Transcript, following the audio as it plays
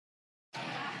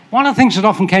One of the things that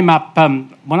often came up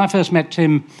when I first met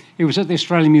Tim, he was at the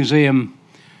Australian Museum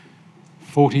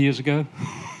 40 years ago,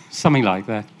 something like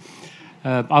that.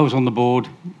 I was on the board.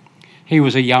 He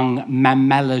was a young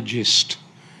mammalogist,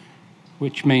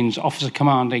 which means officer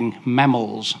commanding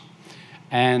mammals.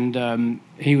 And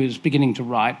he was beginning to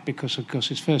write because, of course,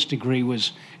 his first degree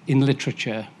was in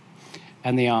literature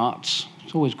and the arts.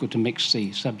 It's always good to mix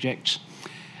the subjects.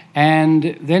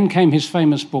 And then came his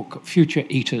famous book, Future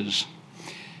Eaters.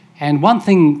 And one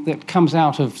thing that comes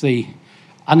out of the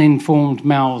uninformed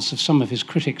mouths of some of his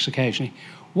critics occasionally,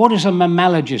 what is a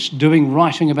mammalogist doing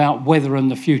writing about weather and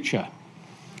the future?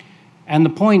 And the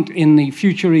point in the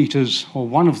Future Eaters, or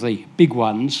one of the big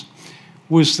ones,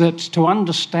 was that to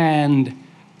understand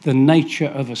the nature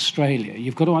of Australia,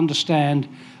 you've got to understand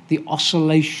the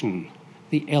oscillation,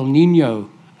 the El Nino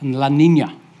and La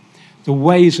Nina, the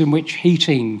ways in which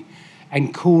heating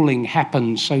and cooling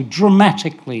happen so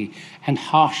dramatically and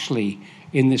harshly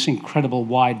in this incredible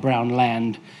wide brown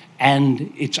land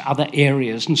and its other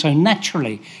areas. And so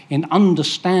naturally, in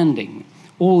understanding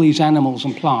all these animals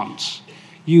and plants,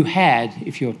 you had,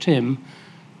 if you're Tim,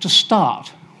 to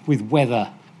start with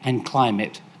weather and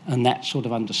climate and that sort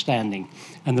of understanding,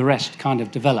 and the rest kind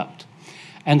of developed.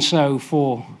 And so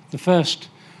for the first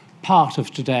part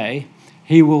of today,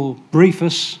 he will brief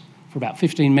us for about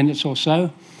 15 minutes or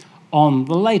so on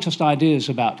the latest ideas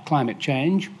about climate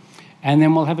change, and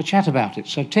then we'll have a chat about it.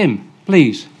 So Tim,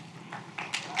 please.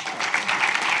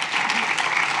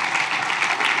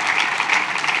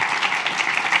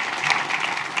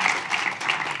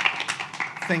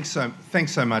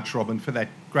 Thanks so much, Robin, for that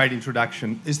great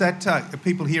introduction. Is that, are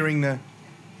people hearing the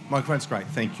microphones? Great,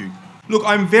 thank you. Look,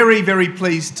 I'm very, very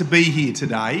pleased to be here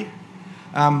today,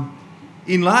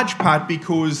 in large part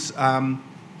because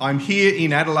I'm here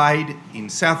in Adelaide, in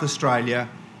South Australia,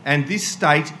 and this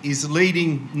state is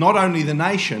leading not only the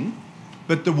nation,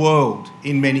 but the world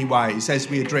in many ways as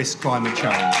we address climate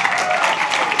change.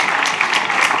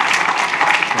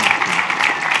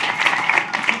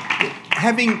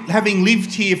 Having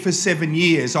lived here for 7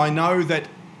 years, I know that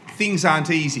things aren't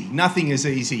easy. Nothing is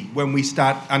easy when we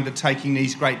start undertaking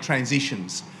these great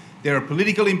transitions. There are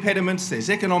political impediments, there's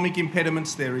economic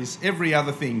impediments, there is every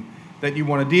other thing that you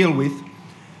want to deal with.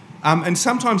 And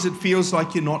sometimes it feels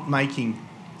like you're not making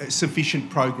sufficient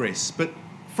progress. But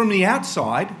from the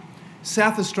outside,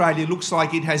 South Australia looks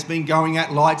like it has been going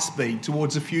at light speed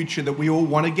towards a future that we all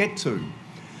want to get to.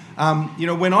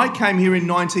 When I came here in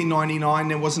 1999,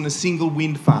 there wasn't a single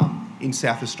wind farm in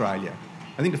South Australia.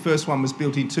 I think the first one was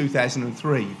built in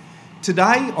 2003.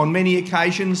 Today, on many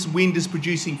occasions, wind is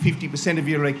producing 50% of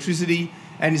your electricity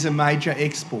and is a major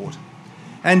export.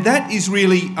 And that is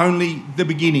really only the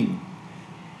beginning.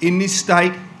 In this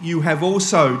state, you have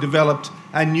also developed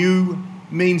a new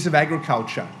means of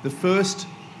agriculture. The first,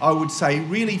 I would say,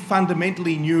 really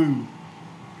fundamentally new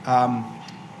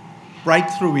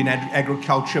breakthrough in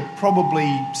agriculture, probably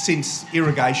since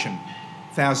irrigation,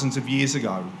 thousands of years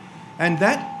ago. And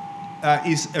that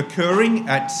is occurring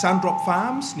at Sundrop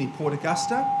Farms near Port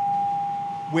Augusta,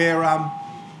 where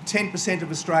 10% of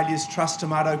Australia's truss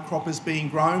tomato crop is being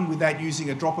grown without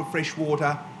using a drop of fresh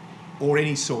water or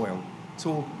any soil. It's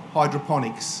all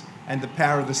hydroponics and the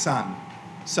power of the sun.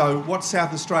 So what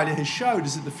South Australia has showed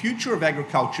is that the future of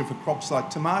agriculture for crops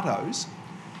like tomatoes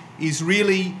is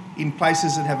really in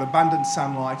places that have abundant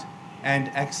sunlight and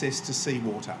access to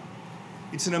seawater.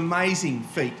 It's an amazing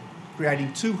feat,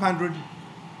 creating 200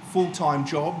 full-time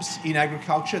jobs in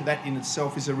agriculture. That in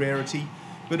itself is a rarity.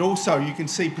 But also you can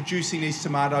see producing these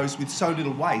tomatoes with so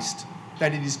little waste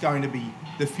that it is going to be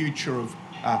the future of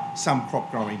some crop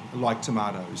growing like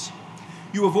tomatoes.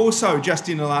 You have also, just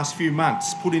in the last few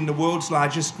months, put in the world's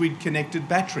largest grid-connected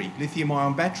battery,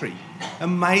 lithium-ion battery.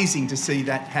 Amazing to see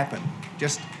that happen.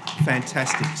 Just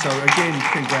fantastic. So again,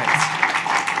 congrats.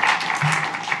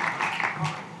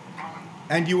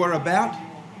 And you are about?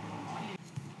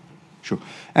 Sure.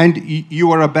 And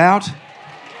you are about?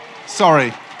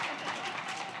 Sorry.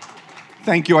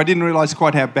 Thank you. I didn't realise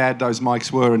quite how bad those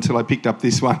mics were until I picked up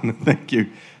this one. Thank you.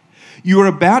 You are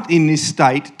about in this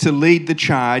state to lead the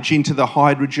charge into the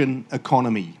hydrogen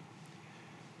economy.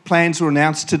 Plans were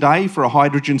announced today for a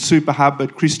hydrogen super hub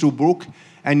at Crystal Brook,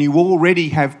 and you already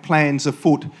have plans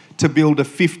afoot to build a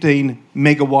 15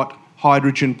 megawatt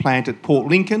hydrogen plant at Port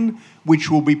Lincoln,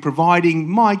 which will be providing,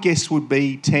 my guess would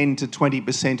be 10 to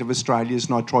 20% of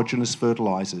Australia's nitrogenous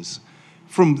fertilisers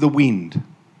from the wind,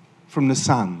 from the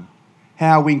sun.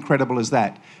 How incredible is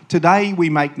that? Today we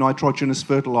make nitrogenous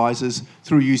fertilisers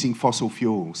through using fossil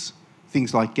fuels,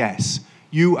 things like gas.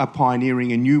 You are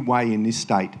pioneering a new way in this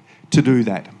state to do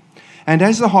that. And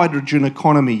as the hydrogen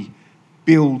economy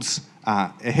builds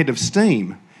ahead of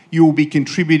steam, you will be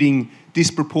contributing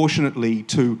disproportionately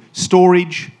to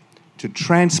storage, to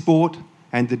transport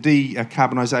and the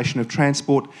decarbonisation of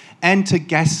transport, and to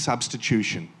gas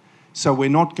substitution. So we're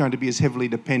not going to be as heavily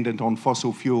dependent on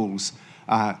fossil fuels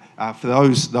for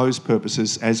those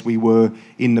purposes as we were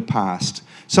in the past.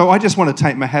 So I just want to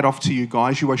take my hat off to you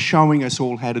guys. You are showing us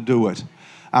all how to do it.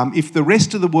 If the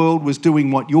rest of the world was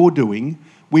doing what you're doing,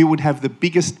 we would have the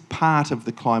biggest part of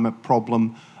the climate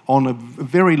problem on a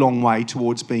very long way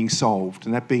towards being solved,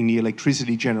 and that being the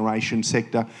electricity generation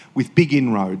sector with big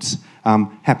inroads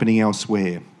happening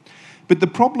elsewhere. But the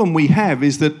problem we have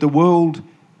is that the world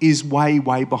is way,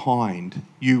 way behind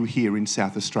you here in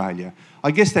South Australia.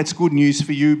 I guess that's good news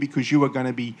for you because you are going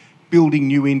to be building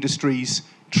new industries,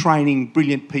 training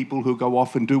brilliant people who go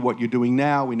off and do what you're doing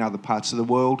now in other parts of the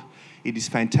world. It is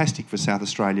fantastic for South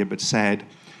Australia, but sad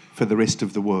for the rest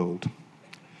of the world.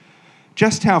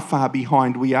 Just how far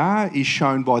behind we are is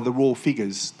shown by the raw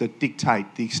figures that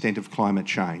dictate the extent of climate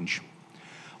change.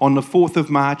 On the 4th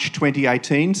of March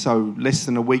 2018, so less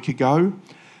than a week ago,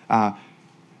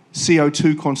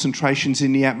 CO2 concentrations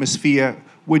in the atmosphere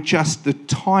were just the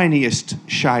tiniest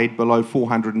shade below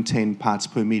 410 parts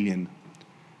per million.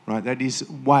 Right? That is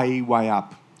way, way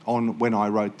up on when I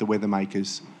wrote The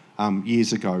Weathermakers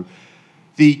years ago.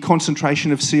 The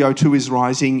concentration of CO2 is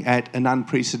rising at an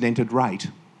unprecedented rate,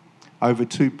 over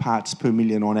 2 parts per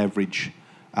million on average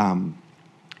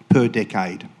per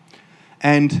decade.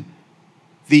 And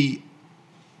the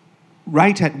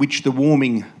rate at which the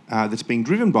warming that's being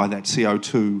driven by that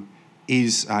CO2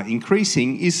 is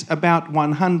increasing is about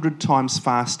 100 times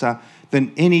faster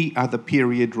than any other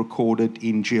period recorded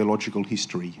in geological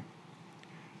history.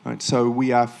 Right, so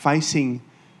we are facing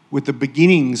with the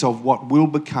beginnings of what will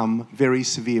become very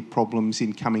severe problems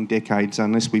in coming decades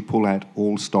unless we pull out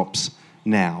all stops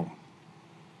now.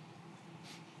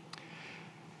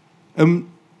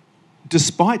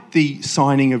 Despite the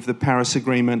signing of the Paris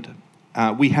Agreement,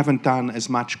 we haven't done as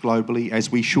much globally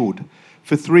as we should.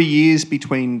 For 3 years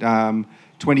between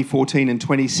 2014 and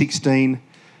 2016,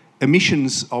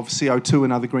 emissions of CO2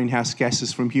 and other greenhouse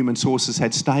gases from human sources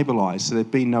had stabilised, so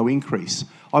there'd been no increase.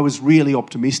 I was really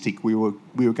optimistic we were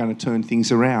going to turn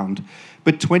things around.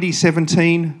 But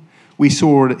 2017, we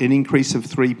saw an increase of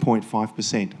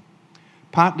 3.5%,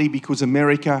 partly because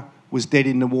America was dead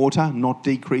in the water, not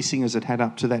decreasing as it had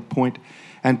up to that point,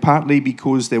 and partly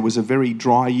because there was a very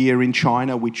dry year in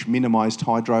China which minimised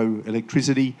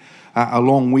hydroelectricity,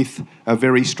 along with a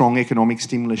very strong economic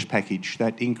stimulus package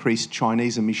that increased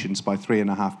Chinese emissions by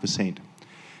 3.5%.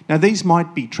 Now, these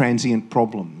might be transient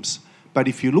problems, but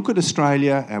if you look at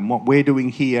Australia and what we're doing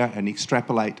here and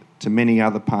extrapolate to many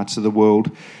other parts of the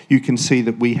world, you can see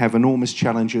that we have enormous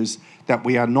challenges that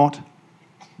we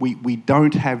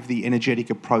don't have the energetic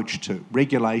approach to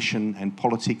regulation and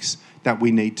politics that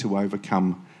we need to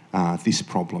overcome this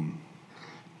problem.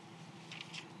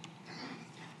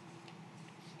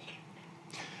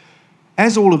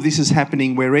 As all of this is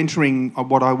happening, we're entering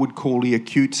what I would call the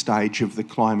acute stage of the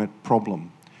climate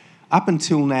problem. Up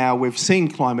until now, we've seen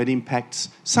climate impacts.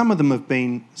 Some of them have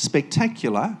been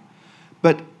spectacular,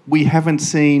 but we haven't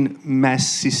seen mass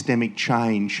systemic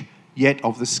change yet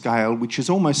of the scale, which is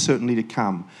almost certainly to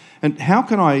come. And how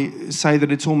can I say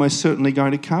that it's almost certainly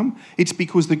going to come? It's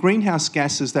because the greenhouse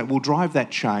gases that will drive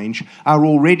that change are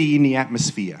already in the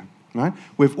atmosphere. Right?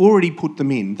 We've already put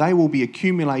them in. They will be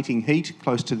accumulating heat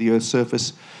close to the Earth's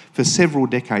surface for several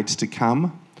decades to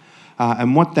come.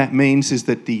 And what that means is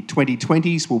that the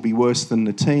 2020s will be worse than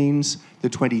the teens, the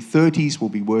 2030s will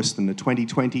be worse than the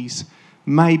 2020s.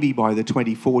 Maybe by the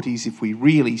 2040s, if we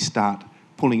really start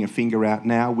pulling a finger out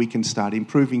now, we can start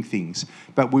improving things.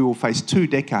 But we will face 2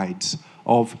 decades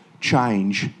of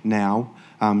change now,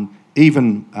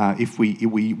 even if we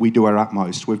do our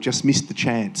utmost. We've just missed the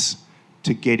chance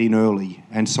to get in early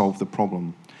and solve the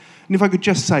problem. And if I could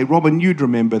just say, Robin, you'd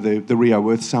remember the Rio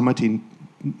Earth Summit in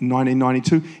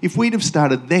 1992. If we'd have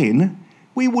started then,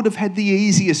 we would have had the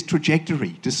easiest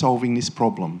trajectory to solving this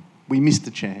problem. We missed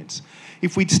the chance.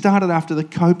 If we'd started after the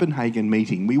Copenhagen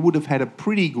meeting, we would have had a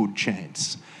pretty good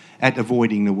chance at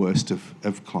avoiding the worst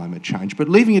of climate change. But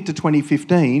leaving it to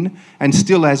 2015, and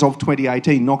still as of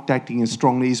 2018, not acting as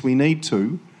strongly as we need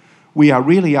to, we are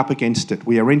really up against it.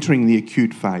 We are entering the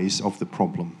acute phase of the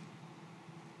problem.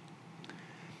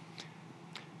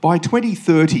 By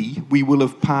 2030, we will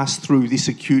have passed through this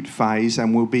acute phase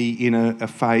and will be in a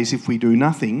phase, if we do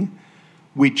nothing,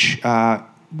 which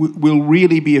will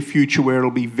really be a future where it'll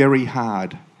be very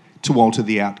hard to alter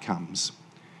the outcomes.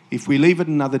 If we leave it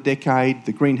another decade,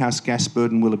 the greenhouse gas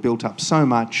burden will have built up so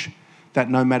much that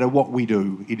no matter what we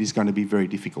do, it is going to be very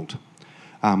difficult.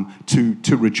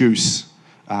 to reduce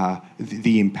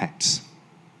the impacts.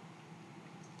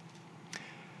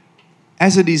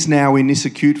 As it is now in this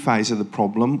acute phase of the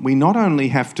problem, we not only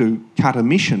have to cut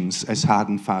emissions as hard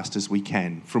and fast as we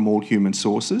can from all human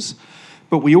sources,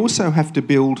 but we also have to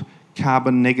build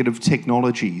carbon negative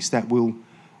technologies that will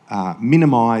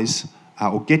minimise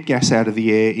or get gas out of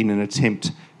the air in an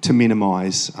attempt to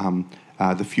minimise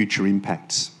the future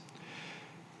impacts.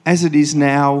 As it is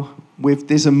now,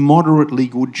 there's a moderately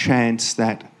good chance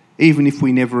that even if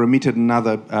we never emitted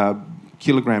another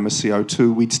kilogram of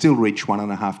CO2, we'd still reach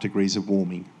 1.5 degrees of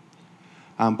warming.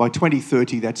 By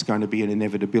 2030, that's going to be an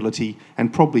inevitability,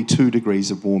 and probably 2 degrees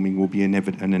of warming will be an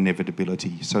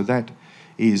inevitability. So that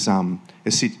is a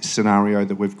scenario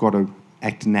that we've got to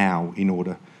act now in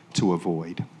order to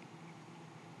avoid.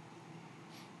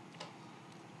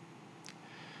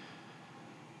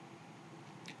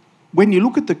 When you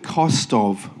look at the cost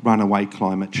of runaway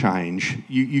climate change,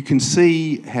 you can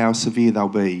see how severe they'll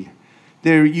be.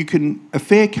 A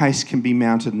fair case can be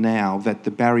mounted now that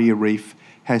the barrier reef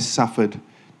has suffered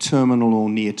terminal or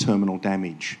near terminal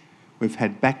damage. We've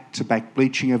had back-to-back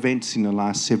bleaching events in the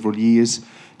last several years.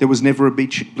 There was never a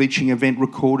bleaching event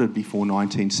recorded before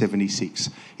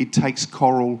 1976. It takes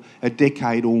coral a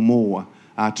decade or more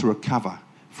to recover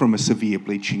from a severe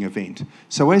bleaching event.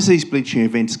 So as these bleaching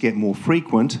events get more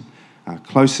frequent,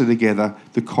 closer together,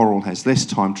 the coral has less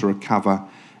time to recover,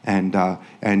 and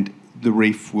the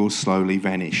reef will slowly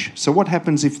vanish. So what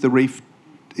happens if the reef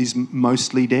is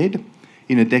mostly dead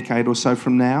in a decade or so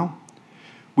from now?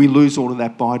 We lose all of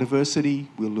that biodiversity,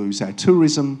 we'll lose our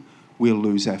tourism, we'll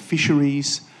lose our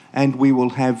fisheries, and we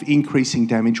will have increasing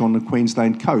damage on the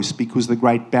Queensland coast because the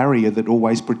Great Barrier that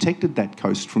always protected that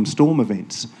coast from storm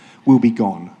events will be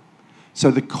gone. So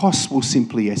the costs will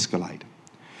simply escalate.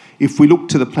 If we look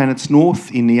to the planet's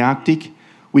north in the Arctic,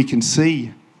 we can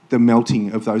see the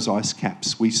melting of those ice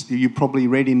caps. You probably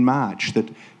read in March that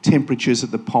temperatures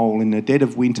at the pole in the dead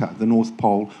of winter, the North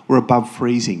Pole, were above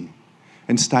freezing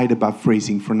and stayed above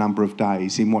freezing for a number of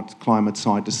days in what climate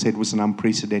scientists said was an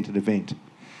unprecedented event.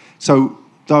 So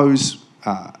those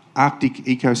Arctic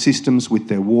ecosystems with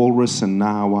their walrus and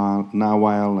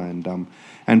narwhal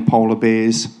and polar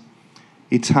bears,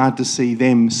 it's hard to see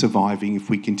them surviving if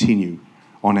we continue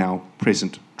on our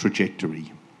present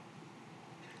trajectory.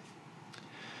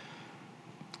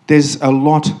 There's a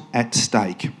lot at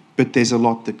stake, but there's a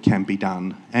lot that can be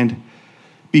done. And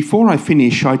before I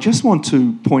finish, I just want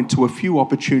to point to a few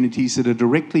opportunities that are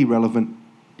directly relevant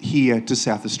here to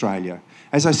South Australia.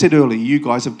 As I said earlier, you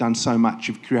guys have done so much.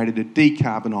 You've created a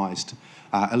decarbonised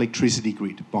electricity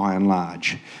grid, by and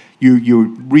large. You're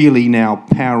really now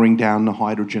powering down the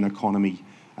hydrogen economy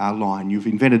line. You've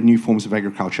invented new forms of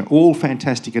agriculture, all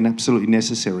fantastic and absolutely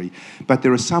necessary. But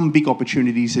there are some big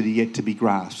opportunities that are yet to be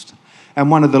grasped. And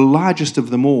one of the largest of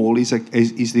them all is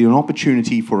an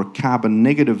opportunity for a carbon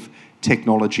negative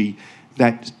technology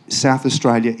that South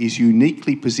Australia is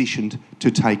uniquely positioned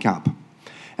to take up.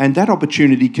 And that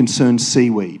opportunity concerns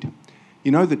seaweed.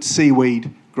 You know that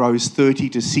seaweed grows 30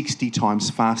 to 60 times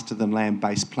faster than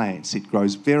land-based plants. It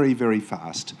grows very, very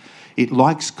fast. It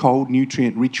likes cold,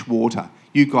 nutrient-rich water.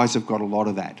 You guys have got a lot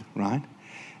of that, right?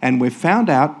 And we've found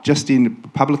out, just in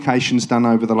publications done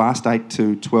over the last 8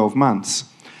 to 12 months,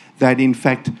 that in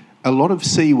fact a lot of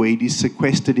seaweed is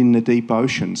sequestered in the deep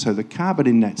ocean. So the carbon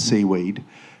in that seaweed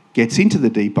gets into the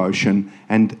deep ocean,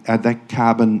 and that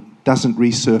carbon doesn't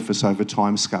resurface over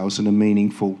timescales that are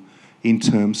meaningful in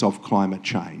terms of climate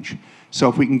change. So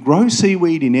if we can grow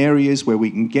seaweed in areas where we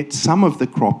can get some of the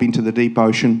crop into the deep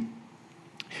ocean,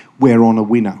 we're on a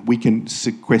winner. We can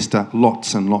sequester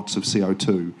lots and lots of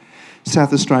CO2.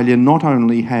 South Australia not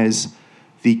only has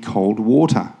the cold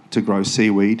water to grow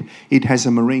seaweed, it has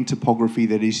a marine topography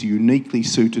that is uniquely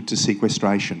suited to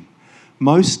sequestration.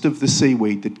 Most of the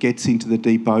seaweed that gets into the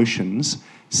deep oceans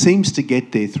seems to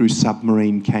get there through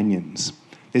submarine canyons.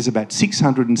 There's about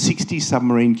 660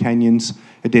 submarine canyons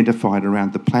identified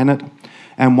around the planet,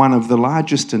 and one of the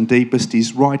largest and deepest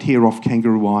is right here off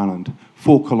Kangaroo Island,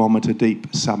 4 kilometre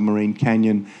deep submarine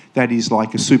canyon that is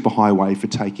like a superhighway for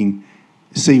taking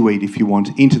seaweed, if you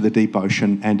want, into the deep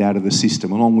ocean and out of the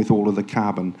system, along with all of the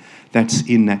carbon that's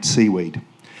in that seaweed.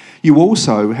 You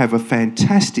also have a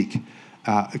fantastic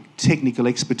technical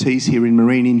expertise here in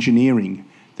marine engineering.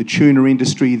 The tuna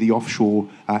industry, the offshore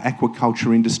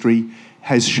aquaculture industry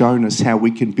has shown us how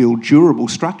we can build durable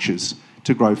structures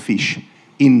to grow fish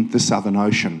in the Southern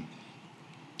Ocean.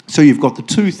 So you've got the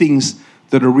two things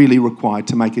that are really required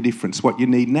to make a difference. What you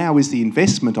need now is the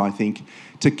investment, I think,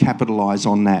 to capitalise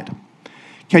on that.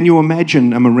 Can you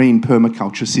imagine a marine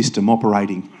permaculture system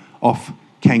operating off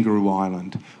Kangaroo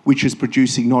Island, which is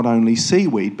producing not only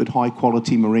seaweed but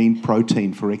high-quality marine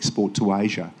protein for export to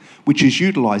Asia, which is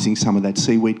utilising some of that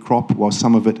seaweed crop while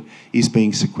some of it is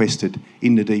being sequestered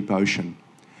in the deep ocean.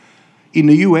 In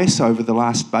the US, over the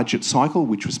last budget cycle,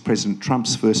 which was President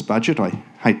Trump's first budget, I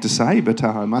hate to say, but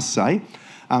I must say,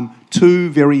 2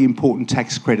 very important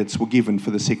tax credits were given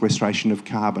for the sequestration of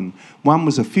carbon. One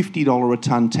was a $50 a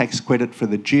tonne tax credit for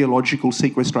the geological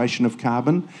sequestration of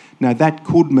carbon. Now, that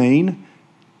could mean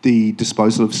the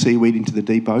disposal of seaweed into the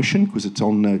deep ocean because it's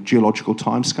on a geological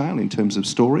timescale in terms of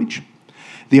storage.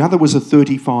 The other was a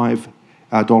 $35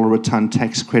 a tonne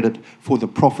tax credit for the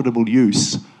profitable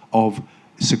use of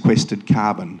sequestered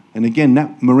carbon. And again,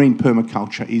 that marine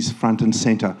permaculture is front and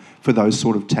centre for those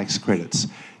sort of tax credits.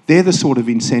 They're the sort of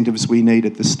incentives we need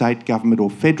at the state government or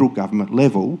federal government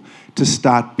level to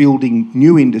start building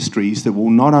new industries that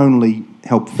will not only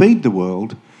help feed the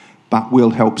world, but will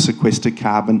help sequester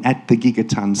carbon at the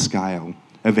gigaton scale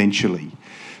eventually.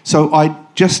 So I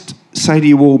just say to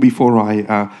you all before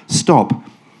I stop,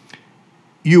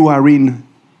 you are in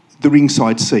the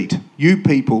ringside seat. You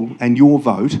people and your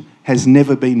vote has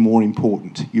never been more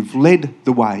important. You've led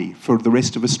the way for the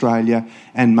rest of Australia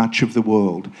and much of the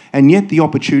world. And yet the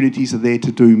opportunities are there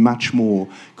to do much more.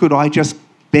 Could I just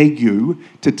beg you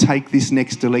to take this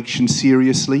next election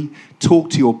seriously, talk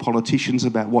to your politicians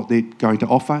about what they're going to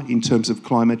offer in terms of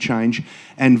climate change,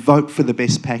 and vote for the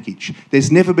best package.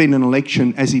 There's never been an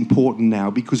election as important now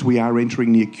because we are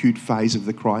entering the acute phase of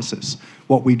the crisis.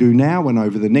 What we do now and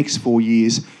over the next 4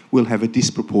 years will have a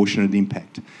disproportionate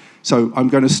impact. So I'm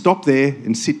going to stop there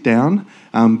and sit down,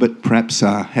 but perhaps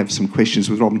have some questions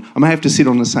with Robin. I may have to sit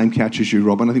on the same couch as you,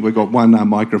 Robin. I think we've got one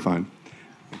microphone.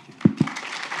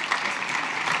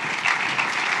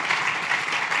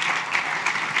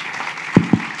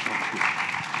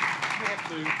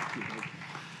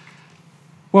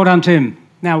 Well done, Tim.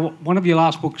 Now, one of your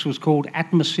last books was called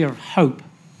Atmosphere of Hope.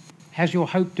 Has your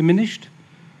hope diminished?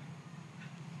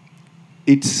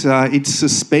 It's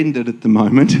suspended at the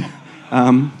moment.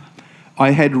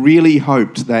 I had really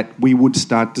hoped that we would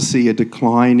start to see a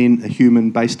decline in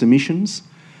human-based emissions,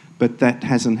 but that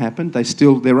hasn't happened.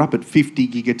 They're up at 50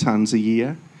 gigatons a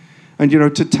year. And,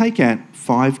 to take out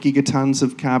 5 gigatons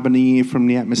of carbon a year from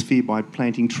the atmosphere by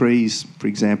planting trees, for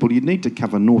example, you'd need to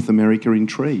cover North America in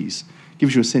trees.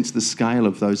 Gives you a sense of the scale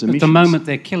of those emissions. At the moment,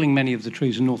 they're killing many of the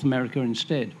trees in North America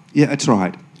instead. Yeah, that's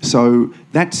right. So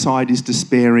that side is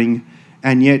despairing.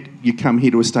 And yet you come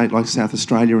here to a state like South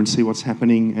Australia and see what's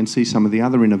happening and see some of the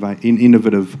other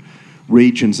innovative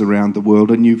regions around the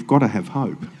world, and you've got to have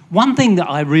hope. One thing that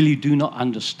I really do not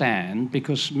understand,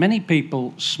 because many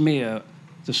people smear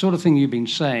the sort of thing you've been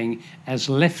saying as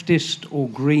leftist or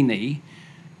greenie,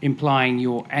 implying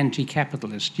you're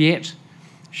anti-capitalist, yet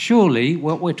surely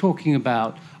what we're talking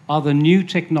about are the new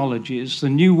technologies, the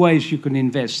new ways you can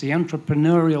invest, the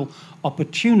entrepreneurial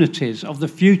opportunities of the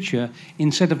future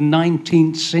instead of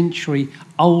 19th century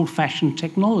old-fashioned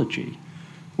technology.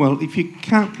 Well, if you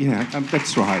can't... Yeah,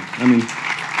 that's right. I mean,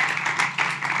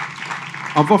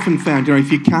 I've often found,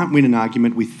 if you can't win an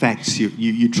argument with facts,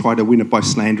 you try to win it by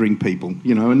slandering people,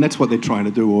 and that's what they're trying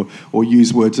to do, or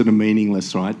use words that are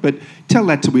meaningless, right? But tell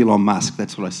that to Elon Musk,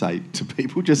 that's what I say to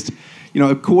people. Just,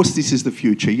 of course this is the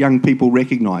future. Young people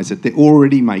recognise it. They're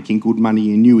already making good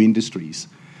money in new industries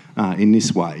in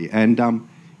this way. And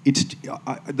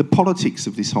the politics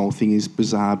of this whole thing is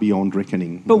bizarre beyond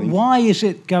reckoning. But why is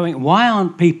it going... Why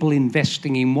aren't people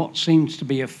investing in what seems to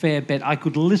be a fair bet? I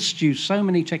could list you so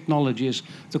many technologies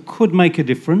that could make a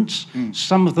difference.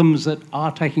 Some of them that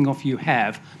are taking off you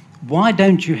have. Why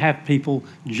don't you have people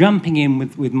jumping in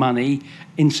with money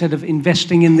instead of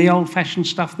investing in the old-fashioned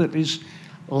stuff that is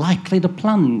likely to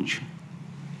plunge?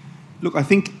 Look, I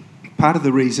think part of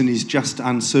the reason is just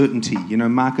uncertainty.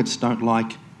 Markets don't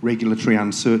like regulatory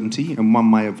uncertainty, and one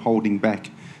way of holding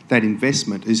back that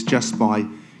investment is just by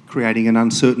creating an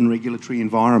uncertain regulatory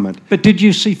environment. But did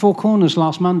you see Four Corners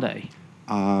last Monday?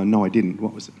 No, I didn't.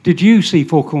 What was it? Did you see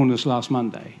Four Corners last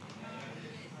Monday?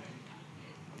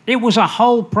 It was a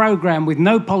whole program with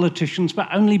no politicians, but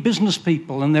only business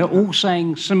people, and they're all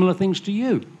saying similar things to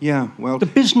you. Yeah, well... The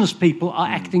business people are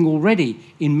acting already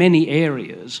in many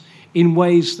areas in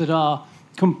ways that are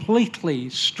completely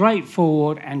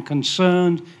straightforward and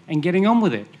concerned and getting on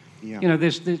with it. Yeah.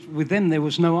 With them there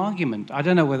was no argument. I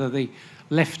don't know whether the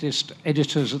leftist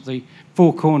editors at the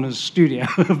Four Corners studio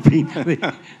have been...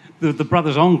 the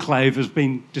Brothers Enclave has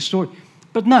been destroyed.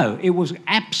 But no, it was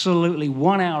absolutely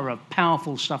 1 hour of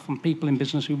powerful stuff from people in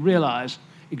business who realise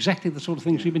exactly the sort of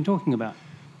things we've been talking about.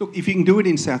 Look, if you can do it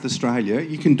in South Australia,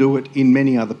 you can do it in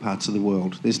many other parts of the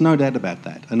world. There's no doubt about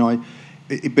that. And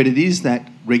But it is that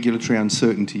regulatory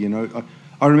uncertainty, you know.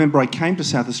 I remember I came to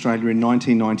South Australia in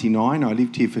 1999. I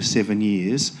lived here for 7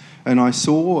 years, and I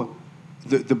saw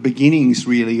the beginnings,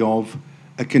 really, of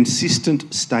a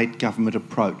consistent state government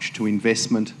approach to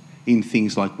investment in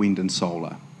things like wind and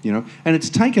solar, you know. And it's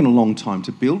taken a long time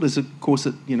to build, as of course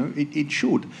it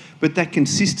should. But that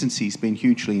consistency has been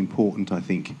hugely important, I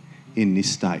think, in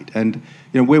this state. And,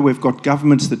 you know, where we've got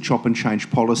governments that chop and change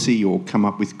policy or come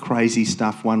up with crazy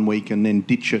stuff one week and then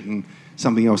ditch it and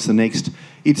something else the next,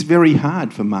 it's very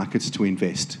hard for markets to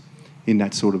invest in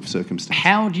that sort of circumstance.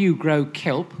 How do you grow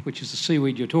kelp, which is the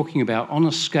seaweed you're talking about, on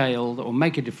a scale that will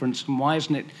make a difference, and why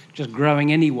isn't it just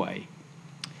growing anyway?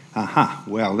 Aha,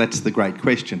 well, that's the great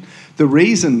question. The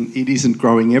reason it isn't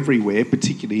growing everywhere,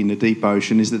 particularly in the deep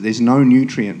ocean, is that there's no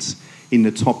nutrients in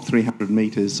the top 300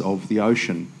 metres of the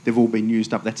ocean. They've all been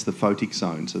used up. That's the photic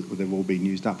zone, so they've all been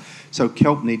used up. So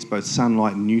kelp needs both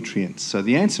sunlight and nutrients. So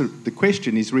the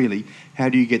question is really, how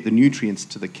do you get the nutrients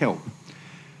to the kelp?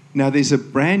 Now, there's a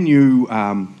brand new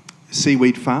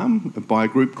seaweed farm by a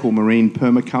group called Marine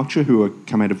Permaculture, who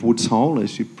come out of Woods Hole,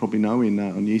 as you probably know,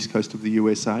 on the east coast of the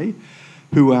USA,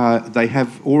 they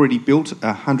have already built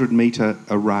a 100-metre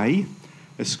array,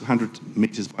 100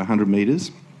 metres by 100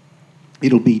 metres.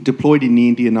 It'll be deployed in the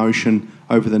Indian Ocean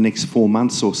over the next 4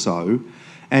 months or so,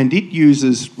 and it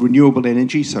uses renewable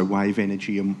energy, so wave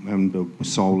energy and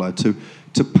solar,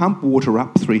 to pump water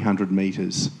up 300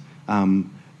 metres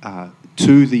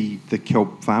to the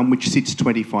kelp farm, which sits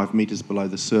 25 metres below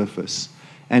the surface,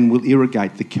 and will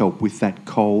irrigate the kelp with that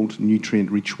cold,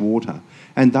 nutrient-rich water.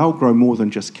 And they'll grow more than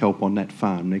just kelp on that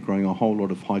farm. They're growing a whole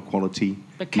lot of high-quality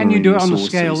But can you do it on a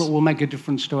scale that will make a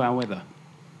difference to our weather?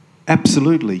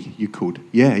 Absolutely, you could.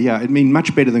 Yeah. I mean,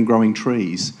 much better than growing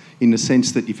trees, in the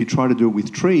sense that if you try to do it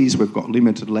with trees, we've got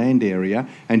limited land area,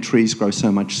 and trees grow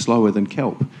so much slower than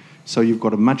kelp. So you've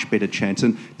got a much better chance.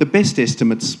 And the best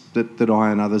estimates that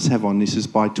I and others have on this is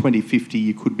by 2050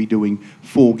 you could be doing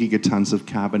 4 gigatons of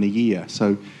carbon a year.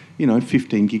 So,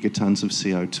 15 gigatons of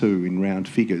CO2 in round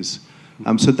figures.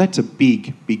 So that's a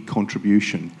big, big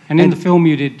contribution. And in the film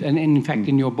you did, and in fact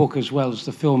in your book as well as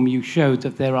the film, you showed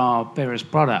that there are various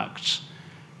products,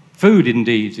 food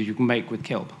indeed, that you can make with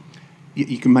kelp.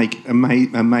 You can make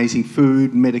amazing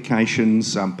food,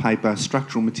 medications, paper,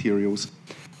 structural materials,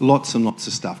 lots and lots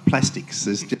of stuff. Plastics,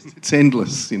 it's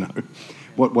endless,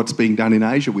 what's being done in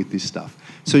Asia with this stuff.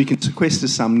 So you can sequester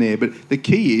some there, but the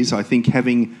key is, I think,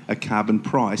 having a carbon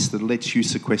price that lets you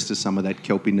sequester some of that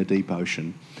kelp in the deep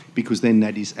ocean, because then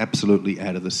that is absolutely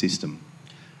out of the system.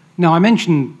 Now, I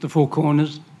mentioned the Four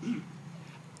Corners.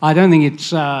 I don't think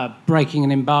it's breaking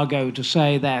an embargo to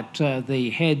say that the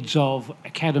heads of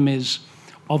academies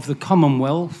of the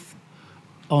Commonwealth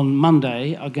on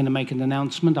Monday are going to make an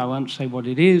announcement. I won't say what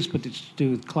it is, but it's to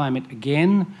do with climate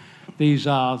again. These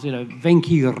are,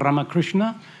 Venki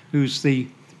Ramakrishna, who's the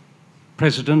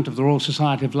president of the Royal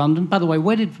Society of London. By the way,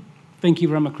 where did Venki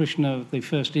Ramakrishna, the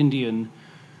first Indian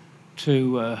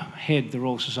to head the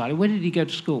Royal Society, where did he go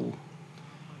to school?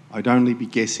 I'd only be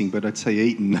guessing, but I'd say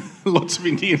Eton. Lots of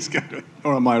Indians go to it.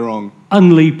 Or am I wrong?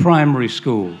 Unley Primary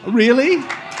School. Really?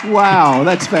 Wow,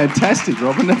 that's fantastic,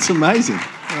 Robin. That's amazing.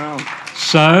 Wow.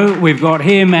 So we've got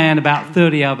him and about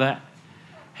 30 other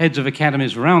heads of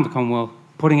academies around the Commonwealth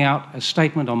putting out a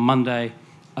statement on Monday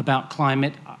about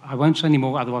climate. I won't say any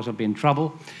more, otherwise I'll be in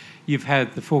trouble. You've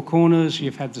had the Four Corners,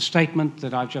 you've had the statement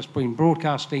that I've just been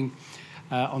broadcasting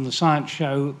on the Science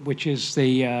Show, which is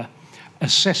the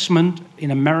assessment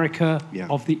in America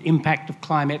of the impact of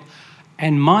climate.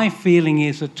 And my feeling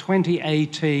is that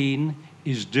 2018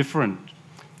 is different.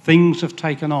 Things have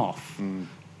taken off.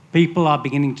 People are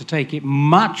beginning to take it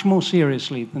much more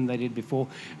seriously than they did before,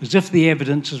 as if the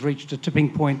evidence has reached a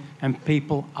tipping point and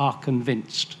people are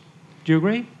convinced. Do you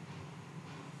agree?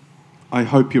 I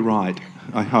hope you're right.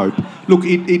 I hope. Look,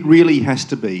 it really has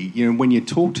to be. When you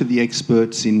talk to the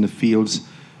experts in the fields,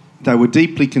 they were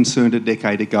deeply concerned a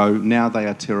decade ago. Now they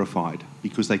are terrified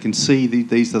because they can see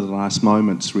these are the last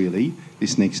moments, really,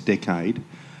 this next decade,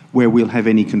 where we'll have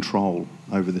any control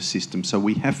over the system. So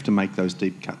we have to make those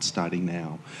deep cuts starting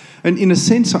now. And in a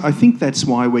sense, I think that's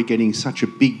why we're getting such a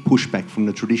big pushback from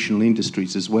the traditional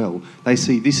industries as well. They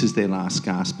see this as their last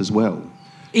gasp as well.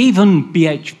 Even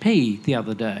BHP the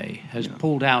other day has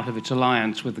pulled out of its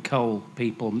alliance with the coal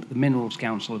people, the Minerals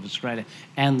Council of Australia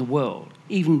and the world.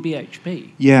 Even BHP.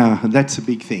 Yeah, that's a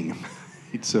big thing.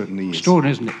 It certainly is.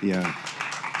 Extraordinary, isn't it? Yeah.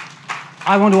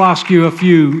 I want to ask you a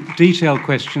few detailed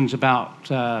questions about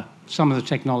some of the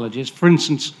technologies. For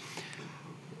instance,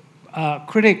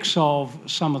 critics of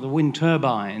some of the wind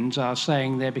turbines are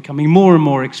saying they're becoming more and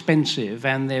more expensive,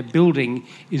 and their building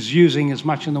is using as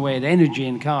much in the way of energy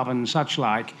and carbon and such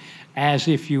like as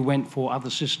if you went for other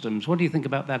systems. What do you think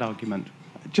about that argument?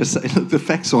 Just say, look, the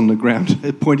facts on the ground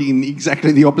are pointing in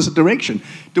exactly the opposite direction.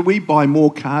 Do we buy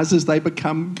more cars as they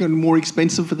become more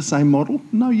expensive for the same model?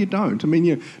 No, you don't. I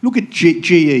mean, look at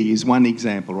GE is one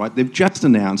example, right? They've just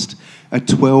announced a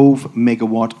 12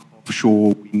 megawatt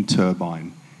offshore wind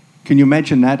turbine. Can you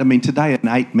imagine that? I mean, today an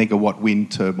 8 megawatt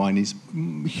wind turbine is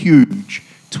huge.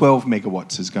 12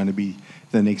 megawatts is going to be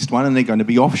the next one, and they're going to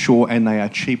be offshore, and they are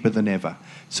cheaper than ever.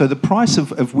 So the price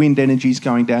of wind energy is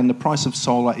going down, the price of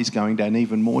solar is going down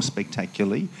even more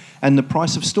spectacularly, and the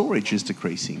price of storage is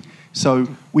decreasing. So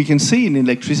we can see in the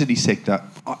electricity sector,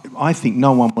 I think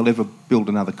no one will ever build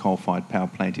another coal-fired power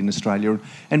plant in Australia,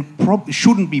 and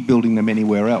shouldn't be building them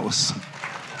anywhere else.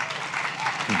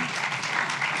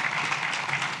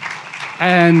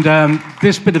 And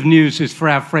this bit of news is for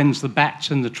our friends, the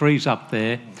bats in the trees up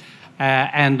there,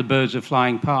 and the birds are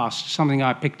flying past. Something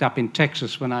I picked up in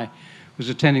Texas when I was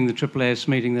attending the AAAS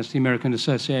meeting, that's the American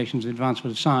Association for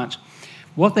Advancement of Science.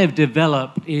 What they've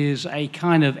developed is a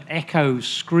kind of echo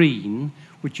screen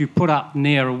which you put up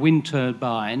near a wind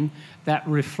turbine that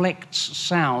reflects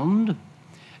sound,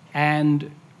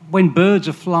 and when birds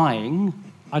are flying,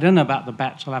 I don't know about the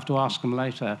bats, I'll have to ask them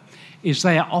later, is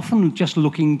they are often just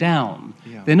looking down.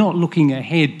 Yeah. They're not looking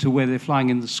ahead to where they're flying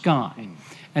in the sky.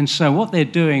 And so what they're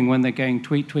doing when they're going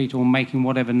tweet, tweet, or making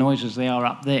whatever noises they are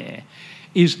up there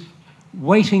is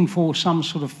waiting for some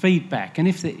sort of feedback. And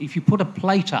if you put a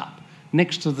plate up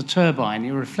next to the turbine,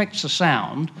 it reflects the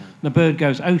sound, the bird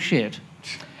goes, oh shit,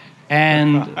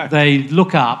 and they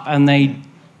look up and they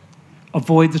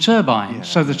avoid the turbine. Yeah.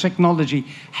 So the technology,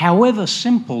 however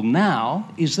simple now,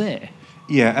 is there.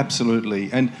 Yeah, absolutely.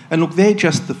 And look, they're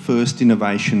just the first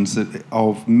innovations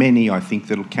of many, I think,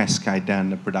 that'll cascade down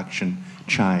the production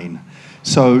chain.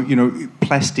 So,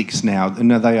 plastics now,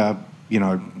 they are,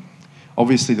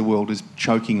 obviously the world is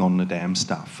choking on the damn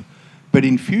stuff. But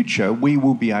in future, we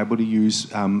will be able to use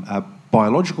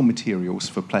biological materials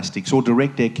for plastics, or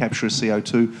direct air capture of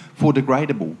CO2 for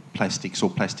degradable plastics or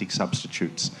plastic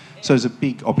substitutes. So there's a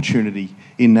big opportunity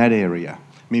in that area.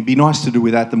 I mean, it'd be nice to do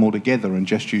without them altogether and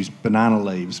just use banana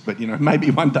leaves, but,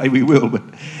 maybe one day we will, but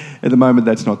at the moment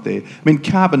that's not there. I mean,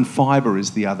 carbon fibre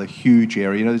is the other huge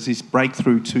area. There's this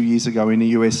breakthrough 2 years ago in the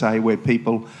USA where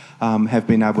people have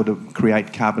been able to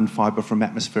create carbon fibre from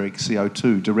atmospheric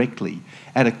CO2 directly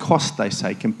at a cost, they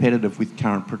say, competitive with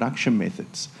current production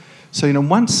methods. So,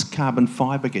 once carbon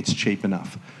fibre gets cheap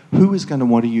enough, who is going to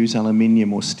want to use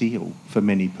aluminium or steel for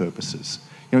many purposes?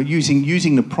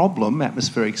 Using the problem,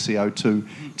 atmospheric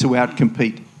CO2, to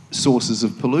outcompete sources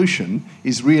of pollution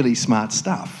is really smart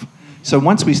stuff. So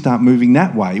once we start moving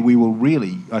that way, we will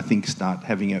really, I think, start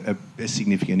having a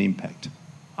significant impact.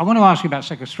 I want to ask you about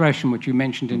sequestration, which you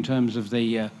mentioned in terms of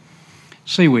the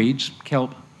seaweeds,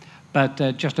 kelp,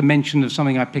 but just a mention of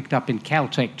something I picked up in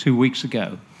Caltech 2 weeks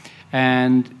ago.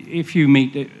 And if you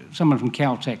meet someone from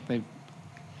Caltech, they've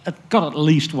got at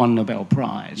least one Nobel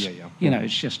Prize. Yeah.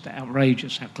 It's just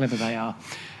outrageous how clever they are.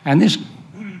 And this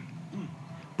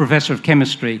professor of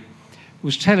chemistry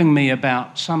was telling me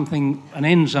about an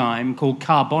enzyme called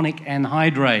carbonic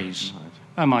anhydrase. Right.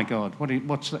 Oh my God,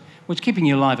 what's keeping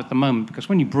you alive at the moment? Because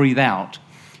when you breathe out,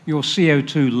 your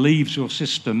CO2 leaves your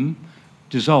system,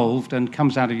 dissolved, and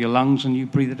comes out of your lungs, and you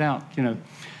breathe it out,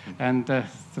 And the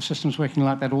system's working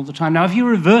like that all the time. Now, if you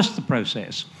reverse the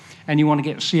process, and you want to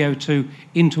get CO2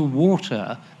 into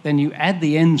water, then you add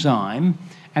the enzyme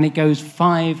and it goes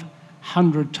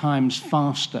 500 times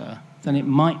faster than it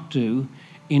might do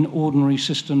in ordinary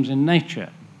systems in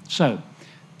nature. So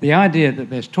the idea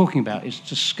that they're talking about is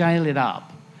to scale it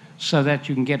up so that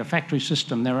you can get a factory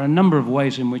system. There are a number of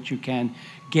ways in which you can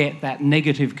get that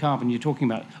negative carbon you're talking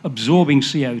about, absorbing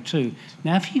CO2.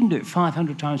 Now, if you can do it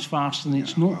 500 times faster than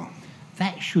it's normal,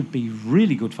 that should be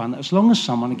really good fun, as long as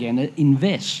someone, again,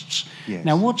 invests. Yes.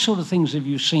 Now, what sort of things have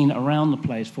you seen around the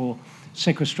place for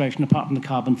sequestration, apart from the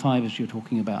carbon fibres you're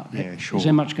talking about? Yeah, sure. Is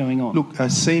there much going on? Look,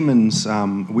 Siemens,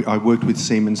 I worked with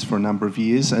Siemens for a number of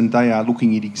years, and they are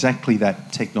looking at exactly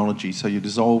that technology. So you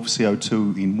dissolve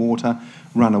CO2 in water,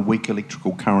 run a weak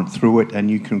electrical current through it,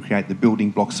 and you can create the building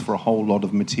blocks for a whole lot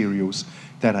of materials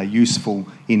that are useful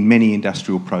in many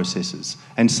industrial processes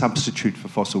and substitute for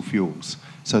fossil fuels.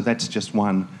 So that's just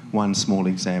one small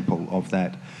example of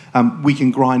that. We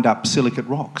can grind up silicate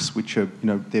rocks, which are,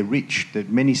 they're rich. There are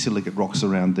many silicate rocks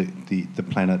around the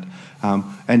planet.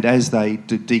 And as they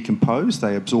decompose,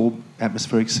 they absorb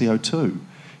atmospheric CO2.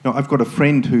 Now, I've got a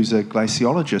friend who's a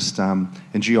glaciologist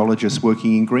and geologist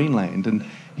working in Greenland,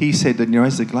 he said that,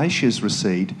 as the glaciers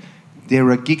recede, there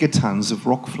are gigatons of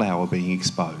rock flour being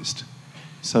exposed.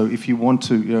 So if you want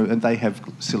to, and they have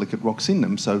silicate rocks in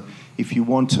them, so if you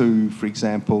want to, for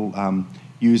example,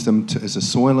 use them as a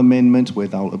soil amendment where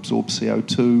they'll absorb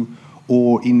CO2,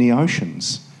 or in the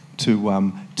oceans to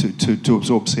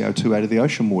absorb CO2 out of the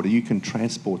ocean water, you can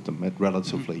transport them at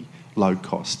relatively low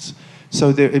costs.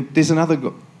 So there's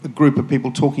another group of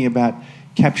people talking about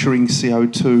capturing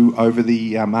CO2 over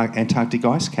the Antarctic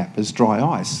ice cap as dry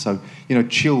ice. So,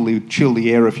 chill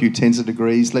the air a few tens of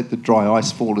degrees, let the dry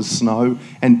ice fall as snow,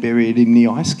 and bury it in the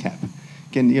ice cap.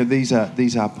 Again, these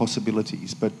are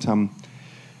possibilities. But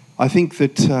I think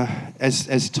that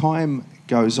as time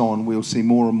goes on, we'll see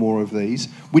more and more of these.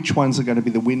 Which ones are going to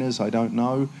be the winners, I don't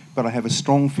know. But I have a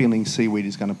strong feeling seaweed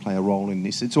is going to play a role in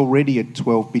this. It's already a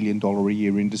 $12 billion a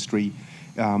year industry.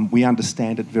 We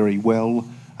understand it very well.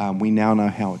 We now know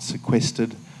how it's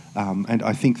sequestered, and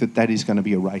I think that is going to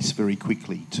be a race very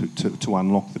quickly to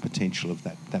unlock the potential of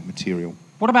that material.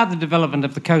 What about the development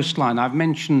of the coastline? I've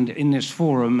mentioned in this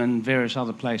forum and various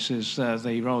other places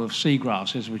the role of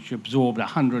seagrasses, which absorbed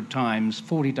 40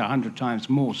 to 100 times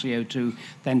more CO2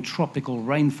 than tropical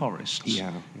rainforests.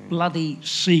 Yeah. Bloody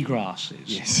seagrasses.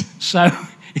 Yes. So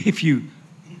if you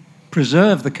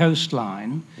preserve the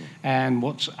coastline and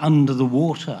what's under the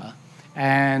water,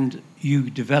 and you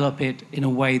develop it in a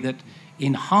way that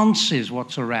enhances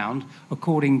what's around,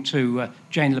 according to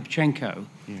Jane Lubchenco,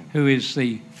 who is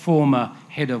the former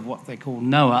head of what they call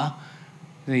NOAA,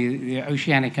 the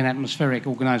Oceanic and Atmospheric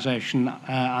Organization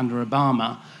under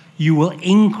Obama, you will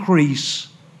increase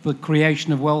the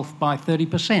creation of wealth by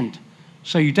 30%.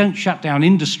 So you don't shut down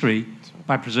industry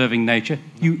by preserving nature,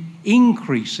 you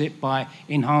increase it by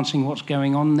enhancing what's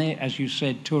going on there, as you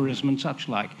said, tourism and such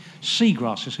like.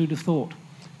 Seagrasses, who'd have thought?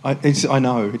 I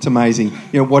know, it's amazing.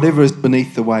 Whatever is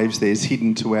beneath the waves there is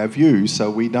hidden to our view,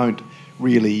 so we don't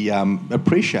really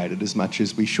appreciate it as much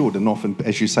as we should. And often,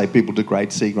 as you say, people degrade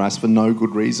seagrass for no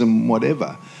good reason,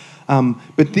 whatever.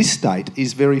 But this state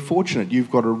is very fortunate.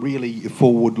 You've got a really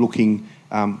forward-looking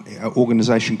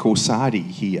organisation called SARDI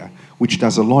here, which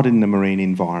does a lot in the marine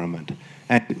environment.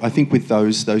 And I think with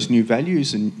those new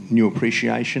values and new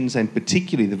appreciations, and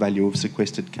particularly the value of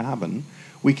sequestered carbon,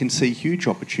 we can see huge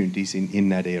opportunities in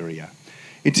that area.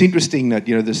 It's interesting that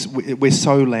we're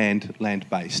so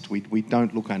land-based. We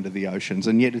don't look under the oceans,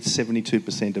 and yet it's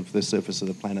 72% of the surface of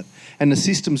the planet. And the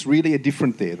systems really are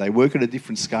different there. They work at a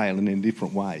different scale and in a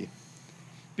different way.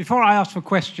 Before I ask for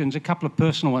questions, a couple of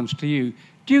personal ones to you.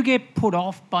 Do you get put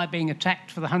off by being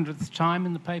attacked for the 100th time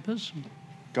in the papers?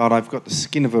 God, I've got the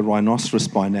skin of a rhinoceros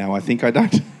by now. I think I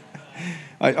don't.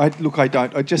 I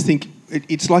don't. I just think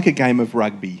it's like a game of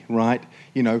rugby, right?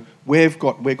 We've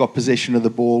got possession of the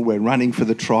ball. We're running for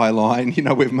the try line.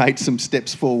 We've made some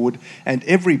steps forward, and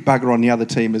every bugger on the other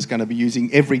team is going to be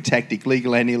using every tactic,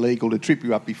 legal and illegal, to trip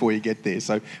you up before you get there.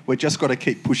 So we've just got to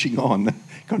keep pushing on.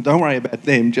 Don't worry about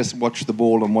them. Just watch the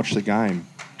ball and watch the game.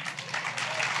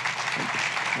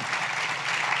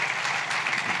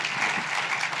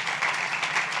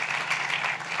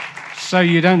 So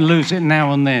you don't lose it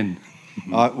now and then?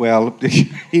 Well,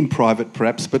 in private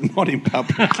perhaps, but not in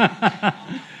public.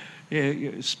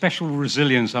 Special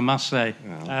resilience, I must say.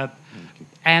 Well,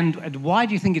 and why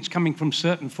do you think it's coming from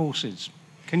certain forces?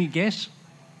 Can you guess?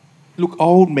 Look,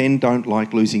 old men don't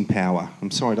like losing power.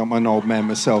 I'm sorry, I'm an old man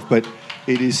myself, but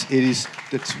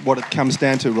that's what it comes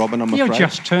down to, Robin, I'm afraid. You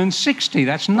just turned 60,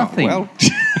 that's nothing. Oh,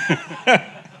 well.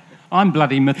 I'm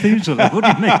bloody Methuselah, what do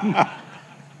you mean?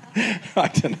 I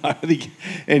don't know. I think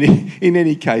in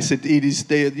any case, it is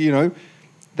there.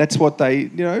 That's what they.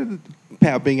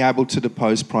 Power, being able to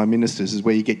depose prime ministers is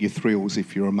where you get your thrills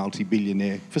if you're a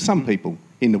multi-billionaire. For some people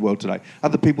in the world today,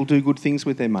 other people do good things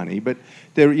with their money, but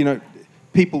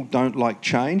people don't like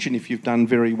change. And if you've done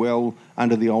very well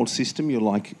under the old system, you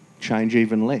like change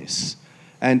even less.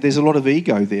 And there's a lot of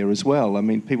ego there as well. I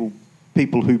mean,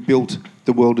 people who built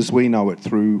the world as we know it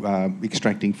through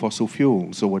extracting fossil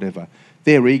fuels or whatever.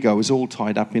 Their ego is all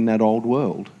tied up in that old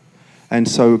world. And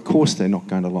so, of course, they're not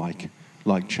going to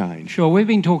like change. Sure, we've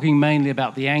been talking mainly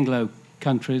about the Anglo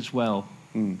countries,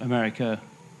 America,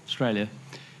 Australia.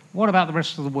 What about the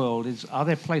rest of the world? Are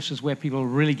there places where people are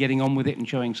really getting on with it and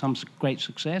showing some great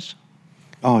success?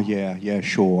 Oh, yeah,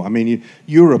 sure. I mean,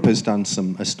 Europe has done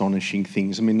some astonishing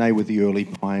things. I mean, they were the early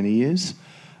pioneers.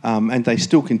 And they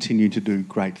still continue to do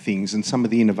great things. And some of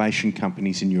the innovation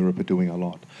companies in Europe are doing a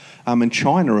lot. And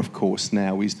China, of course,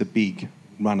 now is the big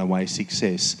runaway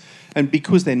success. And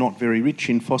because they're not very rich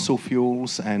in fossil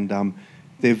fuels and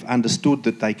they've understood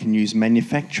that they can use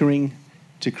manufacturing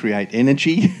to create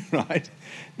energy, right?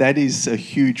 that is a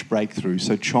huge breakthrough.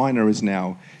 So China is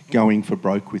now going for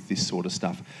broke with this sort of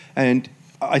stuff. And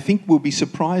I think we'll be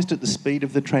surprised at the speed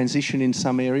of the transition in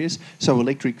some areas. So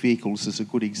electric vehicles is a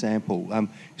good example.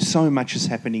 So much is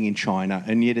happening in China,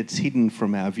 and yet it's hidden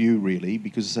from our view, really,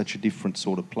 because it's such a different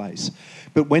sort of place.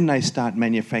 But when they start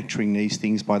manufacturing these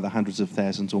things by the hundreds of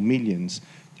thousands or millions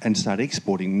and start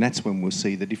exporting, that's when we'll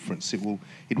see the difference. It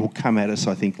will come at us,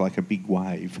 I think, like a big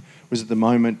wave. Whereas at the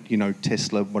moment,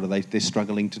 Tesla, what are they? They're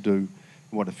struggling to do,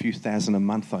 a few thousand a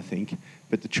month, I think.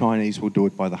 But the Chinese will do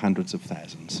it by the hundreds of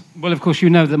thousands. Well, of course, you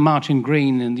know that Martin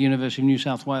Green in the University of New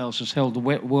South Wales has held the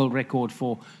world record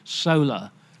for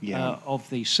solar of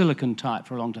the silicon type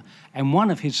for a long time. And one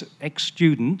of his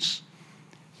ex-students,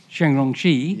 Zheng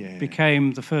Rongqi,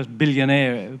 became the first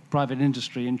billionaire of private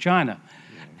industry in China.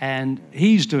 And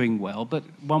he's doing well, but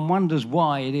one wonders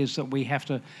why it is that we have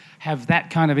to have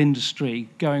that kind of industry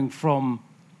going from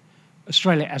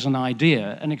Australia as an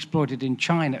idea and exploited in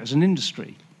China as an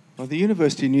industry. Well, the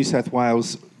University of New South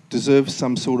Wales deserves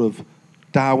some sort of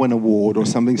Darwin Award or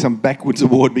something, some backwards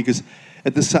award, because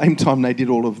at the same time they did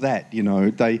all of that,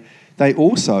 They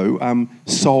also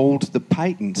sold the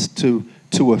patents to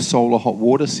a solar hot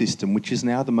water system, which is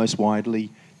now the most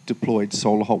widely deployed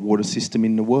solar hot water system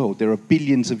in the world. There are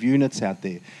billions of units out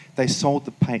there. They sold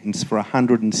the patents for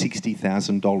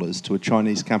 $160,000 to a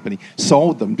Chinese company.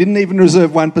 Sold them. Didn't even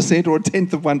reserve 1% or a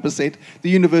tenth of 1%. The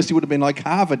university would have been like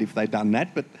Harvard if they'd done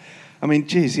that. But, I mean,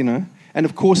 geez, And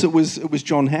of course it was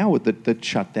John Howard that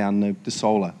shut down the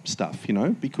solar stuff,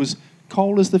 because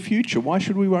coal is the future. Why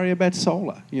should we worry about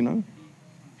solar, Anyway.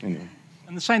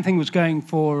 And the same thing was going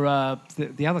for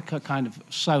the other kind of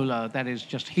solar, that is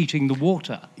just heating the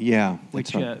water. Yeah,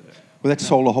 which right. Well, that's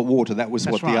solar hot water. That was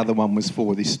what right. the other one was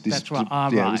for. That's right.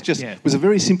 It was a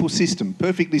very simple system,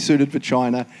 perfectly suited for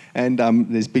China, and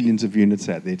there's billions of units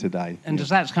out there today. And does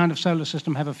that kind of solar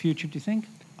system have a future, do you think?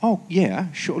 Oh,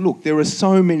 yeah, sure. Look, there are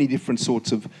so many different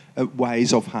sorts of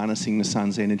ways of harnessing the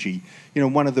sun's energy.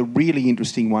 One of the really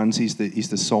interesting ones is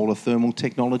the solar thermal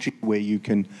technology, where you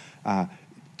can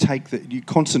you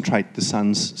concentrate the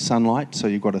sun's sunlight, so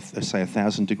you've got say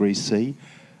 1,000 degrees C.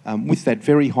 With that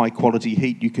very high quality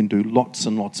heat, you can do lots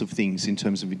and lots of things in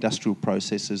terms of industrial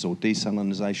processes or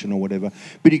desalination or whatever,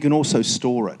 but you can also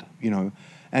store it,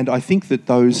 And I think that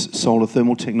those solar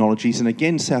thermal technologies, and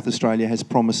again, South Australia has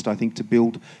promised, I think, to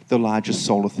build the largest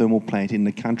solar thermal plant in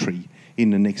the country in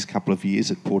the next couple of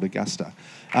years at Port Augusta.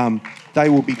 They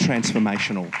will be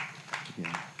transformational.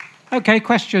 Yeah. Okay,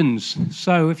 questions.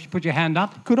 So if you put your hand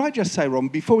up. Could I just say, Ron,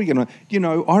 before we get on,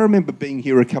 I remember being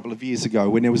here a couple of years ago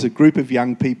when there was a group of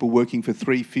young people working for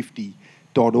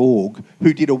 350.org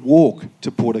who did a walk to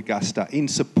Port Augusta in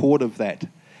support of that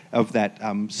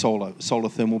solar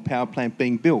thermal power plant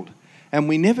being built. And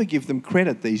we never give them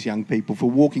credit, these young people, for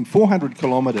walking 400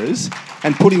 kilometres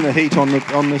and putting the heat on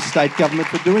the state government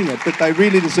for doing it. But they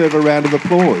really deserve a round of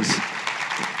applause.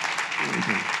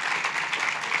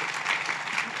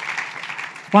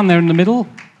 One there in the middle.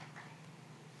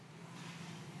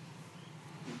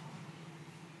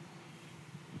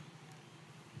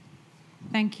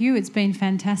 Thank you. It's been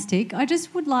fantastic. I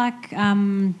just would like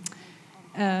some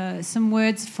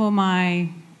words for my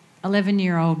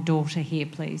 11-year-old daughter here,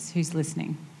 please, who's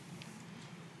listening.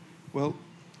 Well,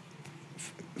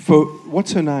 for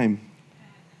what's her name?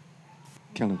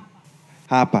 Kellen.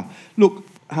 Harper. Look,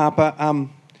 Harper,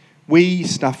 we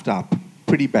stuffed up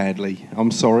pretty badly. I'm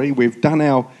sorry.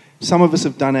 Some of us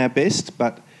have done our best,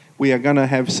 but we are going to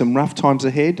have some rough times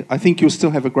ahead. I think you'll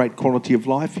still have a great quality of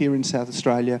life here in South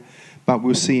Australia, but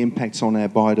we'll see impacts on our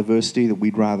biodiversity that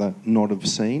we'd rather not have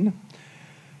seen.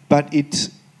 But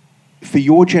it's, for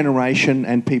your generation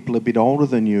and people a bit older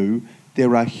than you,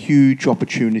 there are huge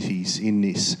opportunities in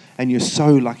this, and you're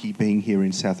so lucky being here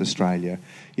in South Australia.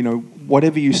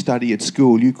 Whatever you study at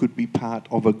school, you could be part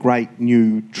of a great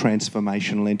new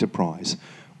transformational enterprise,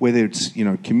 whether it's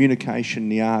communication,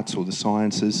 the arts, or the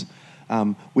sciences.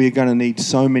 We are going to need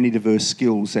so many diverse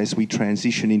skills as we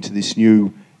transition into this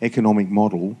new economic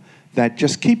model that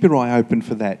just keep your eye open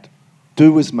for that.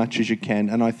 Do as much as you can,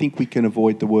 and I think we can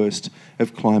avoid the worst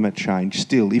of climate change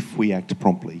still if we act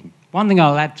promptly. One thing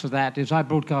I'll add to that is I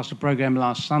broadcast a program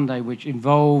last Sunday which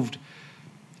involved,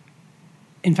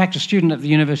 in fact, a student at the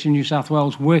University of New South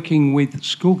Wales working with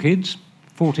school kids,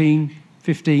 14,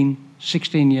 15,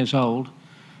 16 years old,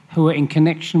 who were in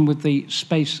connection with the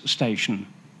space station.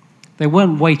 They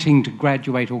weren't waiting to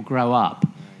graduate or grow up.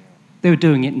 They were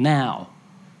doing it now.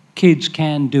 Kids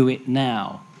can do it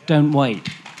now. Don't wait.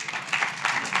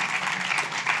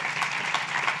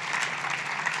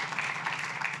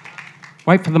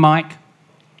 Wait for the mic.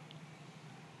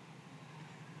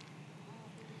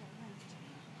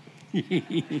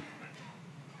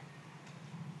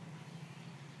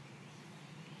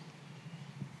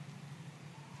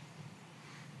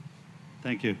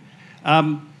 Thank you.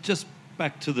 Just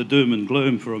back to the doom and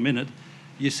gloom for a minute.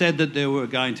 You said that there were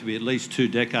going to be at least 2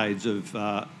 decades of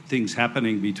things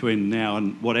happening between now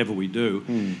and whatever we do.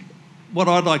 What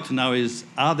I'd like to know is,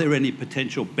 are there any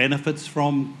potential benefits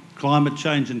from climate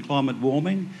change and climate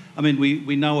warming? I mean,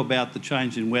 we know about the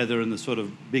change in weather and the sort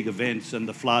of big events and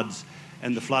the floods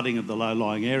and the flooding of the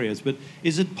low-lying areas, but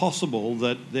is it possible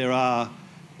that there are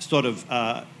sort of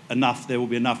there will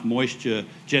be enough moisture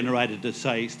generated to,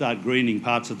 say, start greening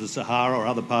parts of the Sahara or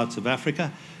other parts of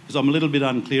Africa? Because I'm a little bit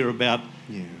unclear about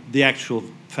the actual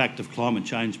fact of climate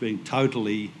change being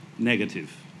totally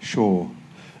negative. Sure.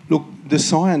 Look, the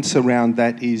science around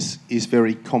that is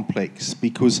very complex,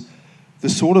 because the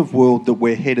sort of world that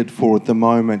we're headed for at the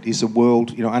moment is a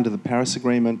world, under the Paris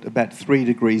Agreement, about 3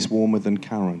 degrees warmer than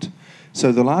current.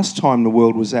 So the last time the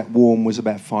world was that warm was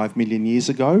about 5 million years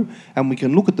ago, and we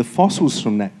can look at the fossils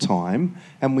from that time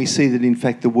and we see that in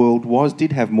fact the world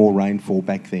did have more rainfall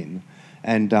back then,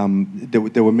 and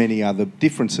there were many other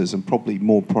differences and probably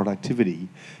more productivity,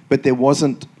 but there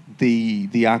wasn't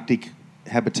the Arctic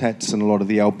habitats and a lot of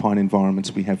the alpine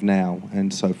environments we have now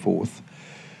and so forth.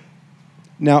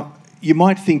 Now, you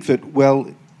might think that, well,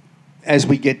 as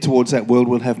we get towards that world,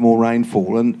 we'll have more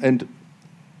rainfall, and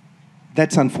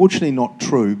that's unfortunately not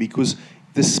true, because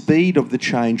the speed of the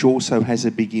change also has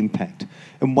a big impact.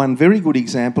 And one very good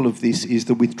example of this is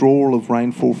the withdrawal of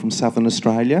rainfall from southern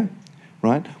Australia,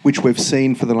 right, which we've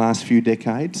seen for the last few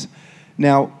decades.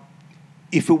 Now,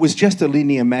 if it was just a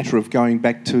linear matter of going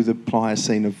back to the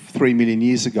Pliocene of 3 million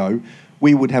years ago,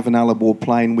 we would have an Nullarbor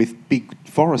plain with big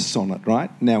forests on it, right,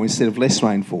 now instead of less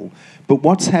rainfall. But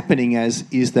what's happening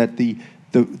is that the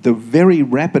very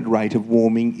rapid rate of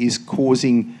warming is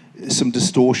causing some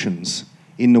distortions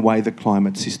in the way the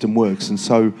climate system works. And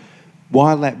so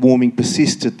while that warming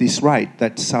persists at this rate,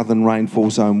 that southern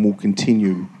rainfall zone will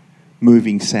continue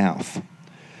moving south.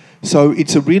 So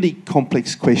it's a really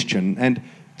complex question. And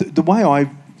the way I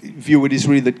view it is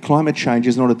really that climate change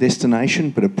is not a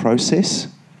destination but a process.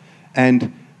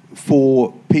 And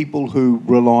for people who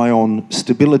rely on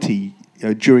stability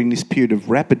during this period of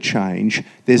rapid change,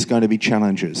 there's going to be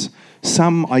challenges.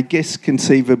 Some, I guess,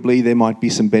 conceivably, there might be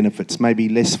some benefits, maybe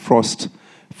less frost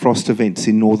events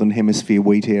in northern hemisphere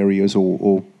wheat areas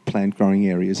or plant growing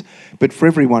areas. But for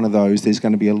every one of those, there's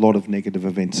going to be a lot of negative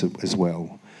events as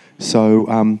well.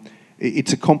 So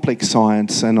it's a complex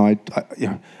science, and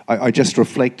I just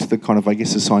reflect the kind of, I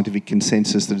guess, the scientific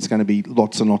consensus that it's going to be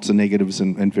lots and lots of negatives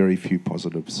and very few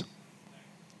positives.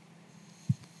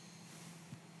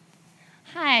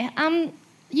 Hi.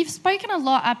 You've spoken a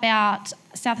lot about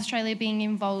South Australia being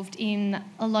involved in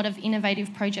a lot of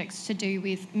innovative projects to do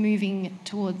with moving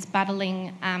towards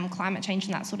battling climate change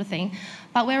and that sort of thing.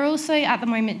 But we're also at the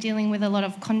moment dealing with a lot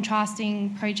of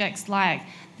contrasting projects like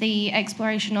the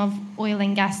exploration of oil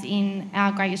and gas in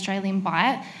our Great Australian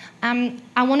Bight.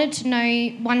 I wanted to know,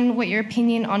 one, what your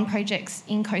opinion on projects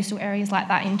in coastal areas like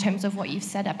that in terms of what you've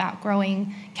said about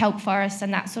growing kelp forests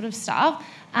and that sort of stuff.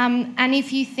 And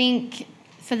if you think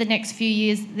for the next few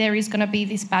years there is going to be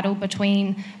this battle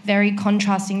between very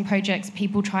contrasting projects,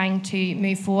 people trying to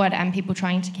move forward and people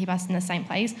trying to keep us in the same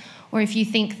place, or if you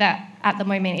think that at the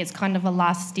moment it's kind of a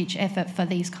last-ditch effort for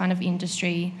these kind of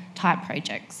industry-type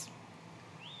projects.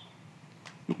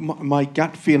 My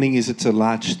gut feeling is it's a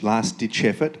large last-ditch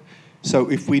effort. So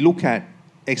if we look at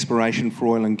exploration for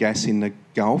oil and gas in the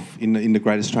Gulf, in the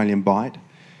Great Australian Bight,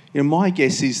 my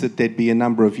guess is that there'd be a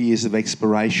number of years of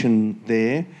exploration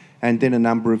there, and then a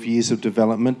number of years of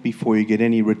development before you get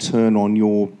any return on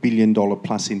your $1 billion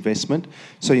plus investment.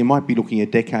 So you might be looking a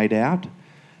decade out.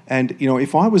 And,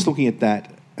 if I was looking at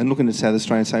that and looking at South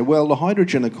Australia and say, well, the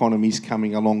hydrogen economy is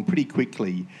coming along pretty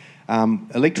quickly,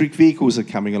 electric vehicles are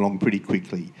coming along pretty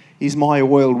quickly, is my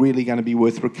oil really going to be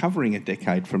worth recovering a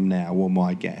decade from now, or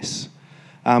my gas?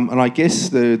 And I guess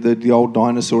the old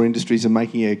dinosaur industries are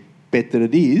making a bet that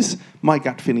it is. My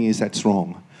gut feeling is that's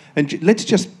wrong. And let's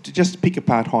just pick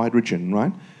apart hydrogen,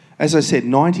 right? As I said,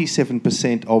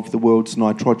 97% of the world's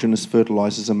nitrogenous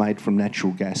fertilisers are made from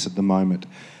natural gas at the moment.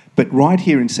 But right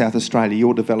here in South Australia,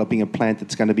 you're developing a plant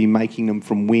that's going to be making them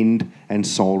from wind and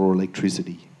solar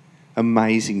electricity.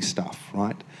 Amazing stuff,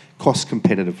 right? Cost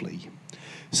competitively.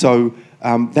 So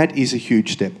that is a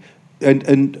huge step.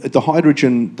 And the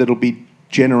hydrogen that'll be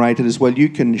generated as well, you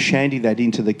can shanty that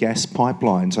into the gas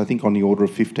pipelines, I think on the order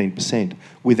of 15%,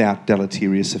 without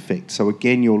deleterious effects. So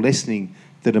again, you're lessening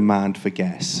the demand for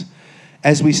gas.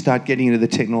 As we start getting into the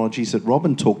technologies that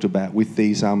Robin talked about with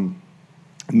these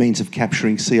means of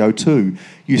capturing CO2,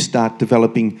 you start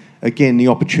developing, again, the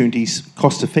opportunities,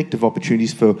 cost-effective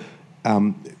opportunities for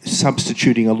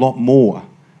substituting a lot more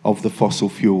of the fossil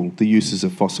fuel, the uses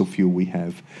of fossil fuel we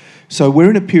have. So we're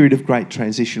in a period of great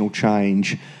transitional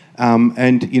change,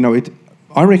 and, you know,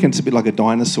 I reckon it's a bit like a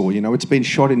dinosaur. You know, it's been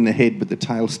shot in the head, but the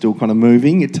tail's still kind of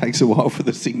moving. It takes a while for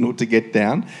the signal to get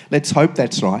down. Let's hope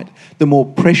that's right. The more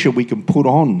pressure we can put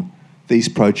on these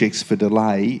projects for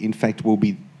delay, in fact, will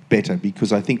be better,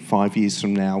 because I think 5 years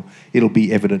from now, it'll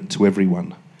be evident to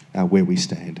everyone where we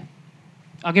stand.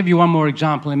 I'll give you one more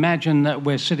example. Imagine that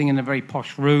we're sitting in a very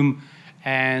posh room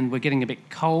and we're getting a bit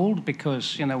cold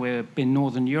because, you know, we're in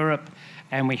Northern Europe,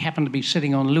 and we happen to be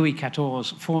sitting on Louis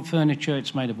XIV's furniture.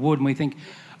 It's made of wood, and we think,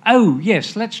 oh,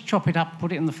 yes, let's chop it up,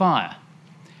 put it in the fire.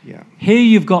 Yeah. Here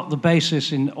you've got the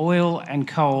basis in oil and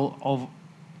coal of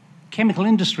chemical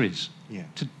industries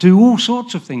to do all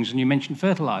sorts of things. And you mentioned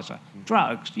fertiliser,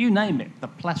 drugs, you name it, the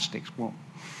plastics, well,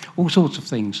 all sorts of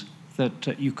things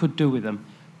that you could do with them.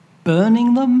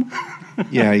 Burning them?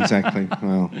 Yeah, exactly.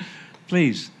 Well,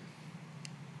 please.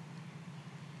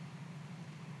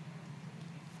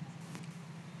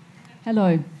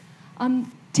 Hello.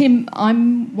 Tim,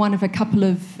 I'm one of a couple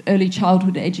of early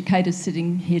childhood educators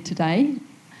sitting here today,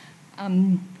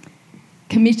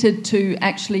 committed to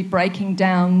actually breaking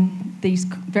down these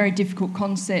very difficult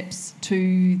concepts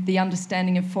to the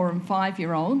understanding of 4 and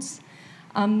 5-year-olds.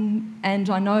 And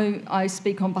I know I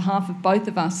speak on behalf of both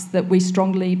of us that we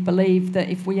strongly believe that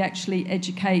if we actually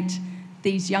educate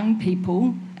these young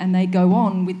people and they go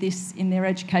on with this in their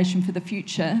education for the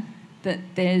future, that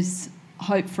there's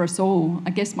hope for us all.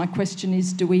 I guess my question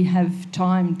is, do we have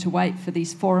time to wait for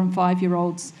these 4 and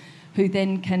 5-year-olds who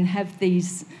then can have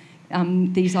these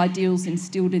ideals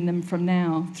instilled in them from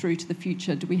now through to the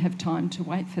future? Do we have time to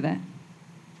wait for that?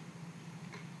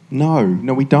 No,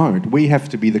 we don't. We have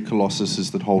to be the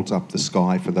colossuses that holds up the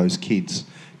sky for those kids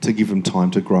to give them time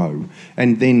to grow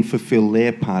and then fulfil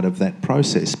their part of that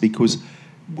process, because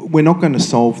we're not going to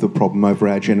solve the problem over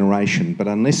our generation, but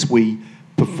unless we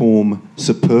perform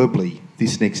superbly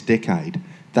this next decade,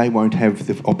 they won't have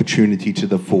the opportunity to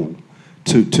the full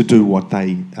to do what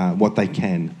they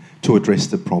can to address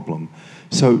the problem.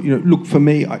 So, you know, look, for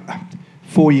me,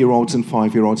 4-year-olds and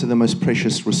 5-year-olds are the most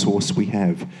precious resource we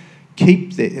have.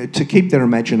 To keep their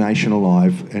imagination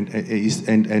alive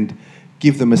and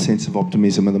give them a sense of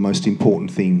optimism are the most important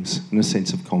things, and a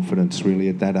sense of confidence really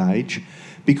at that age,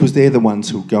 because they're the ones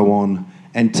who go on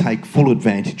and take full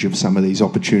advantage of some of these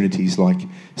opportunities like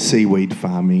seaweed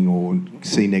farming or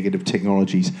sea-negative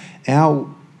technologies. Our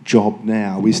job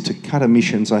now is to cut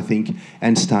emissions, I think,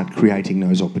 and start creating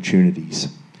those opportunities,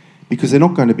 because they're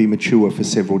not going to be mature for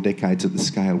several decades at the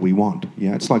scale we want.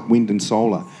 Yeah, it's like wind and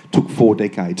solar. It took 4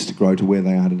 decades to grow to where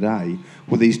they are today.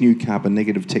 Well, these new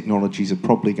carbon-negative technologies are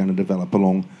probably going to develop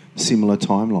along similar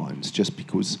timelines, just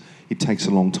because it takes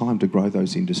a long time to grow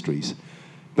those industries.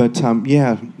 But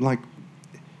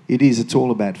it's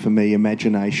all about, for me,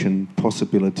 imagination,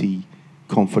 possibility,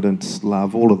 confidence,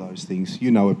 love, all of those things.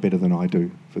 You know it better than I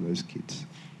do for those kids.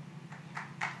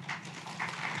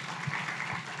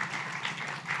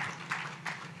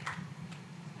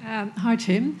 Hi,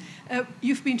 Tim.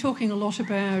 You've been talking a lot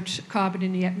about carbon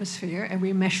in the atmosphere, and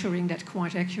we're measuring that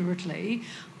quite accurately.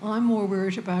 I'm more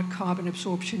worried about carbon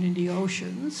absorption in the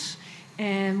oceans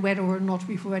and whether or not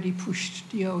we've already pushed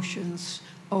the oceans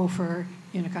over,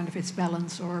 kind of its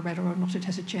balance, or whether or not it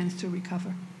has a chance to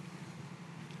recover.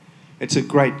 It's a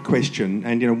great question,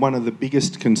 and one of the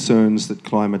biggest concerns that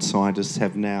climate scientists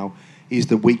have now is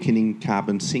the weakening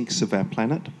carbon sinks of our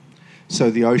planet. So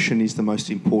the ocean is the most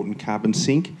important carbon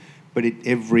sink, but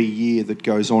every year that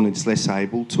goes on, it's less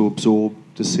able to absorb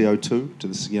the CO2, to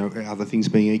the, other things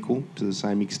being equal, to the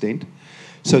same extent.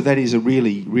 So that is a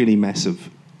really, really massive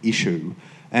issue,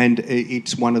 and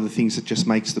it's one of the things that just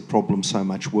makes the problem so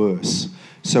much worse.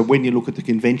 So when you look at the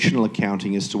conventional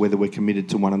accounting as to whether we're committed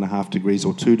to 1.5 degrees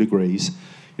or 2 degrees,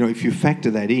 if you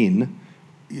factor that in,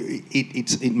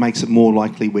 it makes it more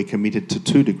likely we're committed to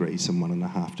 2 degrees than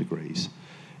 1.5 degrees.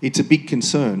 It's a big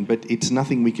concern, but it's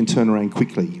nothing we can turn around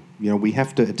quickly. We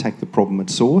have to attack the problem at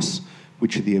source,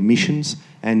 which are the emissions,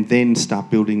 and then start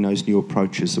building those new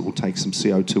approaches that will take some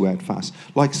CO2 out fast,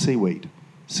 like seaweed.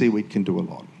 Seaweed can do a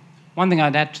lot. One thing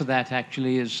I'd add to that,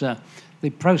 actually, is the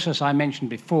process I mentioned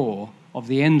before of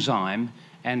the enzyme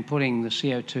and putting the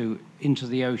CO2 into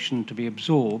the ocean to be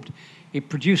absorbed. It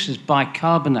produces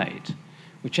bicarbonate,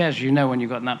 which, as you know, when you've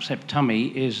got an upset tummy,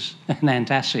 is an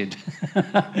antacid.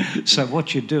 So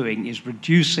what you're doing is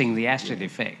reducing the acid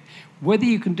effect. Whether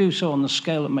you can do so on the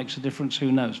scale that makes a difference,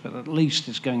 who knows, but at least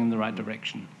it's going in the right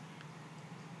direction.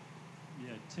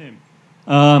 Yeah,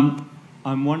 Tim.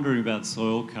 I'm wondering about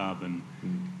soil carbon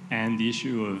and the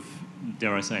issue of,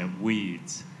 dare I say it,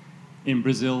 weeds. In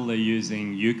Brazil, they're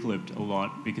using eucalypt a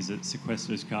lot because it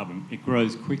sequesters carbon. It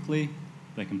grows quickly,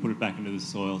 they can put it back into the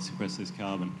soil, sequesters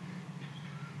carbon.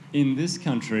 In this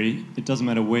country, it doesn't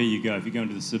matter where you go. If you go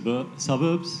into the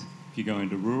suburbs, if you go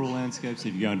into rural landscapes,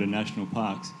 if you go into national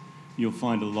parks, you'll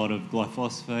find a lot of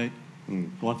glyphosate,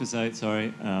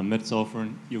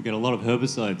 metsulfurin. You'll get a lot of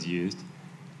herbicides used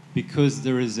because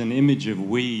there is an image of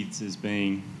weeds as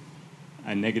being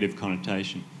a negative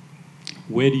connotation.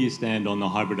 Where do you stand on the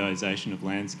hybridisation of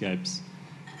landscapes,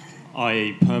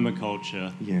 i.e.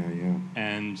 permaculture,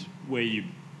 and where you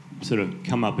sort of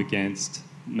come up against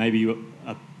maybe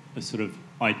a sort of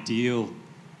ideal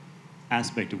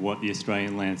aspect of what the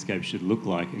Australian landscape should look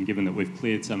like, and given that we've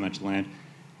cleared so much land,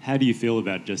 how do you feel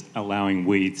about just allowing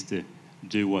weeds to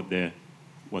do what they're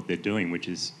doing, which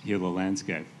is heal the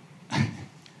landscape?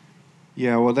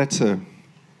 Yeah, well, it's a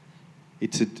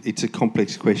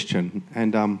complex question,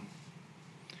 and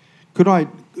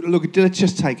let's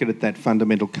just take it at that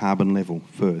fundamental carbon level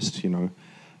first.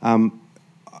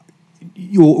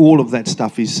 All of that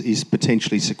stuff is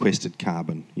potentially sequestered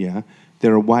carbon. Yeah,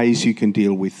 there are ways you can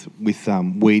deal with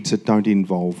weeds that don't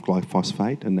involve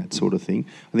glyphosate and that sort of thing.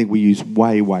 I think we use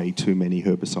way too many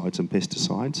herbicides and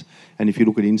pesticides. And if you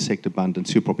look at insect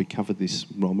abundance, you'll probably cover this,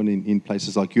 Roman, in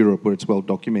places like Europe where it's well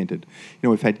documented.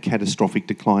 We've had catastrophic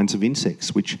declines of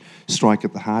insects, which strike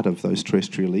at the heart of those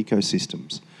terrestrial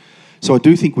ecosystems. So I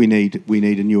do think we need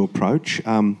a new approach.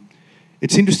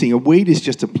 It's interesting. A weed is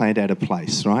just a plant out of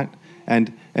place, right?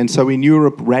 And so in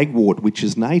Europe, ragwort, which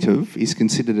is native, is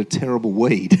considered a terrible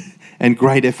weed, and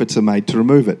great efforts are made to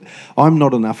remove it. I'm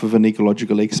not enough of an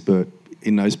ecological expert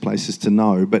in those places to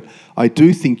know, but I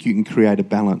do think you can create a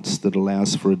balance that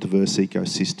allows for a diverse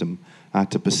ecosystem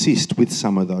to persist with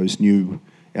some of those new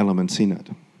elements in it.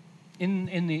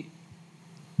 In the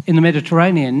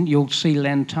Mediterranean, you'll see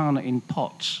lantana in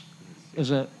pots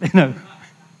as a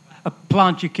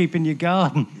plant you keep in your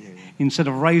garden. Instead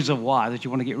of razor wire that you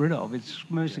want to get rid of. It's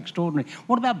most extraordinary.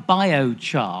 What about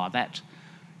biochar?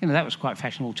 That was quite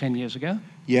fashionable 10 years ago.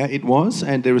 Yeah, it was,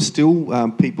 and there are still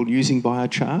people using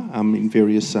biochar in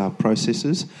various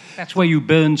processes. That's where you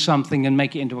burn something and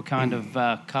make it into a kind of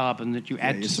carbon that you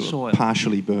add to the soil.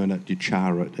 Partially burn it, you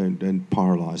char it and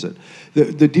pyrolyse it.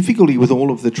 The difficulty with all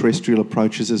of the terrestrial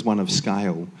approaches is one of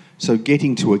scale. So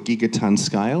getting to a gigaton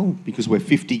scale, because we're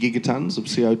 50 gigatons of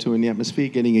CO2 in the atmosphere,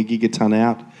 getting a gigaton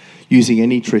out using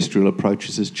any terrestrial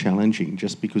approaches is challenging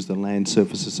just because the land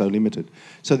surface is so limited.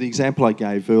 So the example I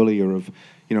gave earlier of,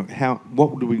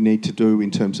 what would we need to do in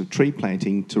terms of tree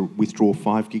planting to withdraw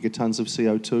 5 gigatons of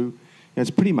CO2? It's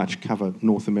pretty much cover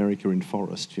North America in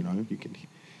forest, you can,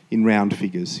 in round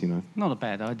figures, Not a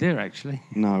bad idea, actually.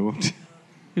 No.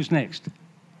 Who's next?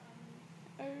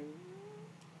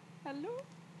 Hello?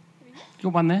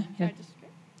 Got one there? Yeah.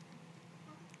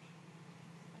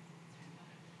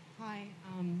 Hi,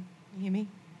 can you hear me?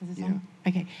 Is this Yeah. on?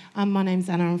 Okay. My name's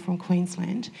Anna. I'm from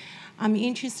Queensland. I'm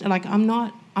interested. I'm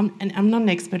not an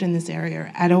expert in this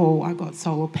area at all. I've got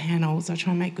solar panels. I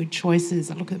try and make good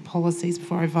choices. I look at policies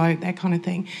before I vote, that kind of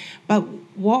thing. But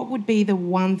what would be the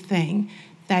one thing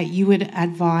that you would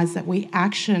advise that we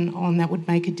action on that would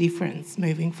make a difference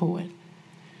moving forward?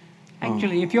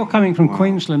 Actually, if you're coming from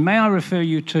Queensland, may I refer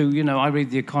you to, I read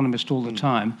The Economist all the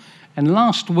time, and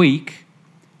last week,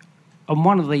 on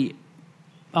one of the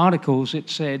articles, it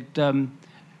said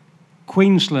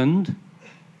Queensland,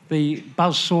 the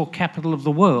buzzsaw capital of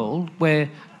the world, where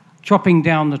chopping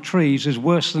down the trees is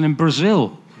worse than in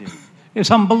Brazil. Yeah. It's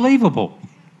unbelievable.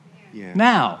 Yeah.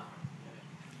 Now.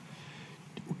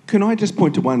 Can I just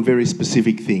point to one very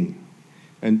specific thing?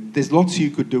 And there's lots you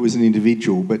could do as an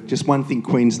individual, but just one thing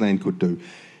Queensland could do.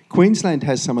 Queensland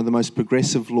has some of the most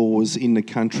progressive laws in the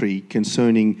country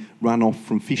concerning runoff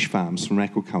from fish farms, from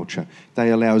aquaculture. They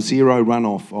allow zero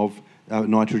runoff of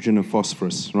nitrogen and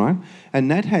phosphorus, right? And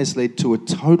that has led to a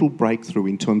total breakthrough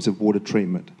in terms of water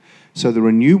treatment. So there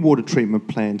are new water treatment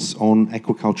plants on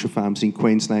aquaculture farms in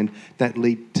Queensland that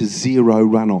lead to zero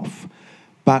runoff.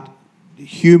 But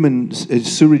human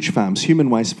sewage farms, human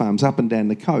waste farms up and down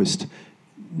the coast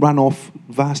run off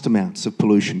vast amounts of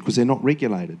pollution because they're not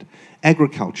regulated.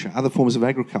 Agriculture, other forms of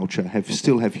agriculture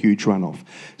still have huge runoff.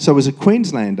 So as a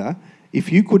Queenslander,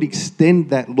 if you could extend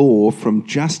that law from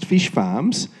just fish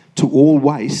farms to all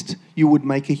waste, you would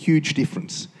make a huge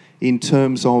difference. in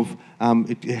terms of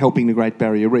helping the Great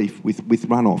Barrier Reef with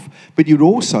runoff. But you'd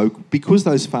also, because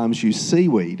those farms use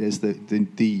seaweed as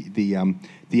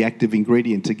the active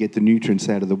ingredient to get the nutrients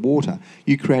out of the water,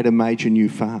 you create a major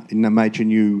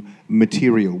new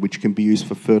material which can be used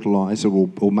for fertiliser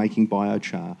or making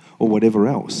biochar or whatever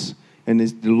else. And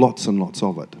there's lots and lots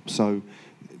of it. So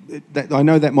I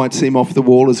know that might seem off the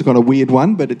wall as a kind of weird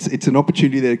one, but it's an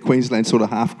opportunity that Queensland sort of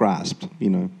half grasped,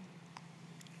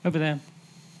 Over there.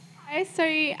 Hi, so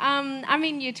I'm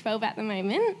in Year 12 at the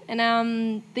moment,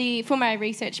 and for my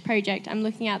research project, I'm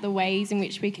looking at the ways in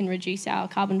which we can reduce our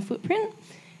carbon footprint.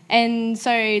 And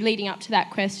so leading up to that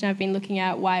question, I've been looking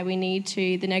at why we need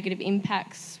the negative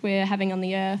impacts we're having on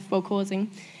the earth or causing.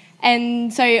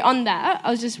 And so on that,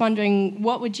 I was just wondering,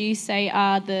 what would you say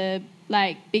are the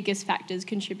biggest factors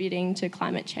contributing to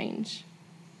climate change?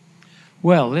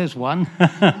 Well, there's one.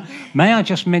 May I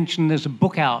just mention there's a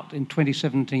book out in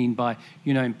 2017 by,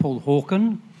 Paul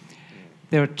Hawken.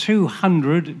 There are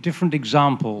 200 different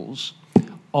examples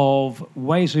of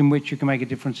ways in which you can make a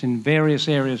difference in various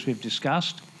areas we've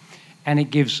discussed, and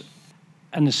it gives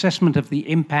an assessment of the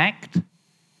impact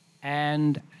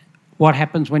and what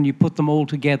happens when you put them all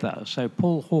together. So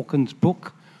Paul Hawken's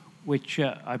book, which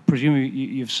I presume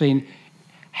you've seen,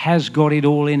 has got it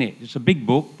all in it. It's a big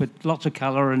book, but lots of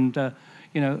colour and, a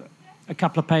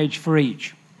couple of pages for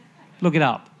each. Look it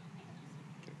up.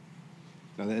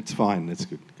 No, that's fine. That's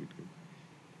good.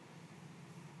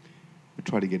 We'll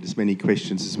try to get as many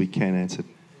questions as we can answered.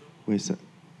 Where's that?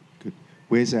 Good.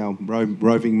 Where's our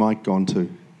roving mic gone to?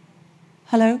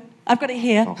 Hello. I've got it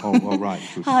here. Oh right.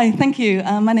 Good. Hi, thank you.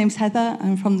 My name's Heather.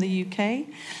 I'm from the UK.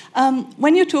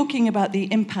 When you're talking about the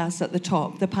impasse at the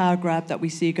top, the power grab that we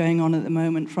see going on at the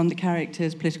moment from the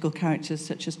political characters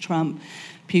such as Trump,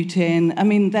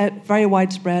 Putin, they're very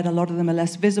widespread. A lot of them are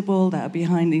less visible. That are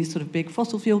behind these sort of big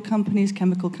fossil fuel companies,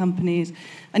 chemical companies.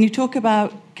 And you talk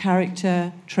about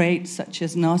character traits such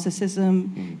as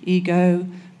narcissism, ego,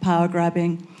 power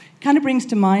grabbing. Kind of brings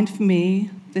to mind for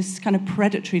me this kind of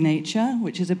predatory nature,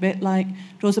 which is a bit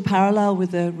draws a parallel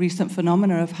with the recent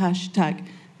phenomena of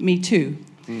 #MeToo.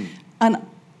 And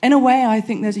in a way, I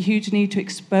think there's a huge need to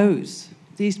expose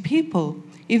these people.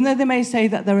 Even though they may say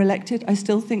that they're elected, I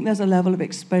still think there's a level of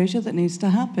exposure that needs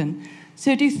to happen.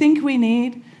 So do you think we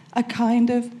need a kind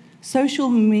of social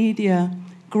media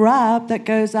grab that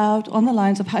goes out on the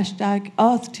lines of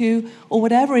 #Earth2 or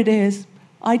whatever it is,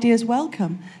 ideas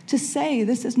welcome, to say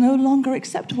this is no longer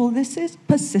acceptable, this is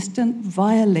persistent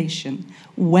violation.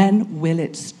 When will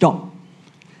it stop?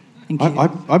 Thank you.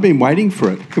 I've been waiting for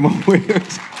it. Come on, we've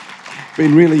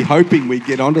been really hoping we'd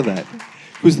get onto that.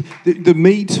 Because the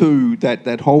Me Too,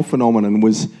 that whole phenomenon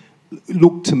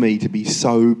looked to me to be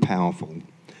so powerful.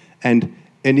 And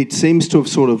it seems to have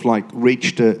sort of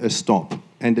reached a stop.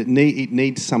 And it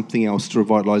needs something else to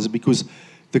revitalise it, because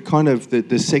the kind of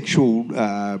the sexual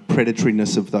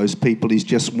predatoriness of those people is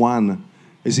just one,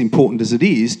 as important as it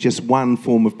is, just one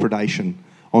form of predation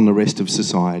on the rest of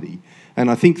society. And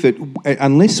I think that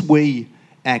unless we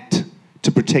act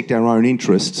to protect our own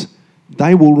interests,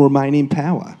 they will remain in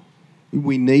power.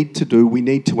 We need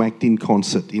to act in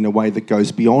concert in a way that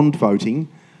goes beyond voting,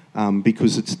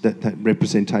 because it's that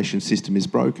representation system is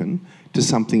broken, to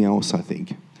something else, I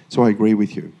think. So I agree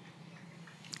with you.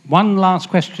 One last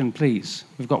question, please.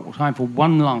 We've got time for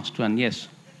one last one. Yes.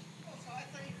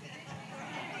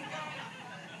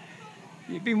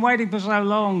 You've been waiting for so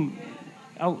long.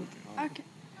 Oh. Okay.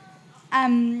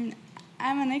 I'm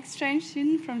an exchange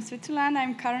student from Switzerland.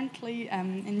 I'm currently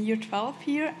in Year 12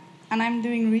 here, and I'm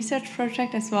doing a research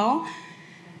project as well.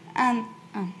 And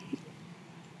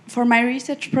for my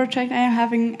research project, I am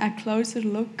having a closer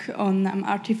look on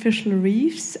artificial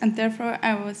reefs, and therefore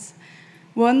I was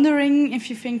wondering if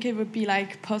you think it would be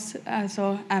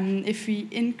if we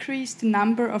increase the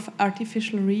number of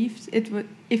artificial reefs,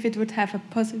 if it would have a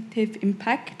positive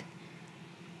impact.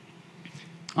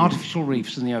 Artificial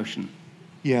reefs in the ocean.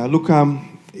 Yeah, look,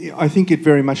 I think it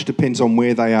very much depends on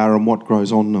where they are and what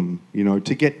grows on them.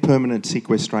 To get permanent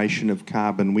sequestration of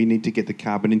carbon, we need to get the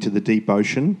carbon into the deep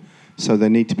ocean. So they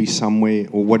need to be somewhere,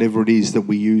 or whatever it is that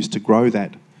we use to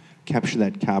capture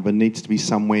that carbon needs to be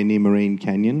somewhere near marine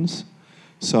canyons.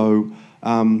 So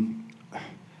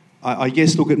I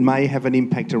guess, look, it may have an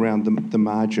impact around the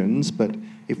margins, but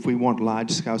if we want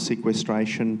large-scale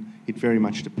sequestration, it very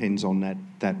much depends on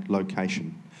that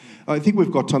location. I think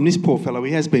we've got time. This poor fellow,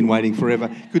 he has been waiting forever.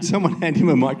 Could someone hand him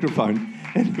a microphone?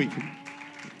 And we can...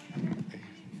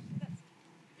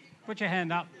 Put your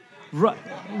hand up.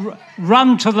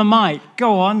 Run to the mic.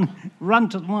 Go on. Run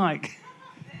to the mic.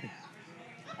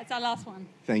 That's our last one.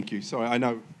 Thank you. Sorry, I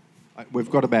know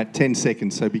we've got about 10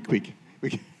 seconds, so be quick.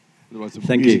 Otherwise, the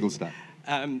Thank music you. will start.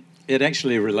 It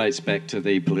actually relates back to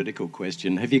the political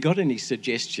question. Have you got any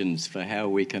suggestions for how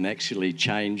we can actually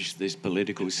change this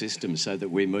political system so that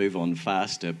we move on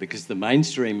faster? Because the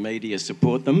mainstream media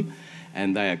support them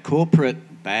and they are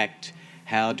corporate-backed.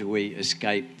 How do we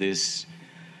escape this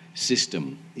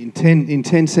system? In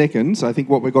 10 seconds, I think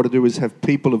what we've got to do is have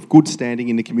people of good standing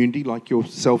in the community, like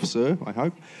yourself, sir, I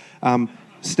hope,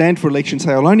 stand for election,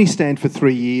 say, I'll only stand for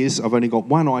 3 years. I've only got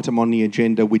one item on the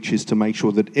agenda, which is to make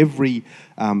sure that every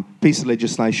piece of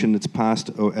legislation that's passed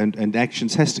and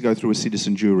actions has to go through a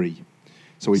citizen jury.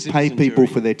 So we pay people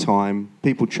for their time,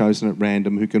 people chosen at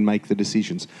random who can make the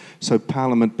decisions. So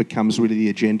Parliament becomes really the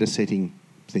agenda-setting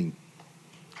thing.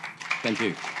 Thank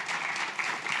you.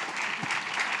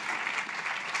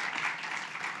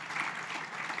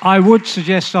 I would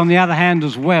suggest, on the other hand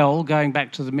as well, going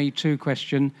back to the Me Too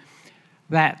question,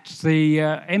 that the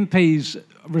MPs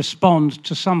respond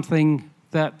to something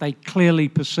that they clearly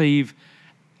perceive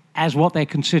as what their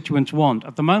constituents want.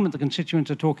 At the moment, the constituents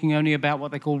are talking only about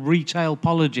what they call retail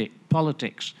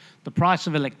politics, the price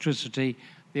of electricity,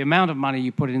 the amount of money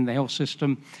you put in the health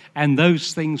system, and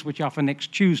those things which are for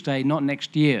next Tuesday, not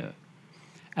next year.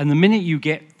 And the minute you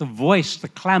get the voice, the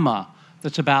clamour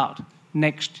that's about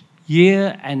next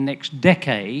year and next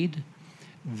decade,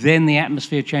 then the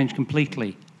atmosphere changed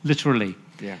completely, literally.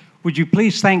 Yeah. Would you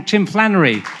please thank Tim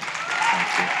Flannery?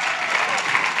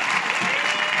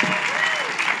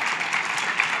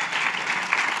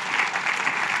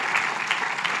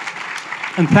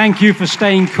 And thank you for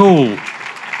staying cool.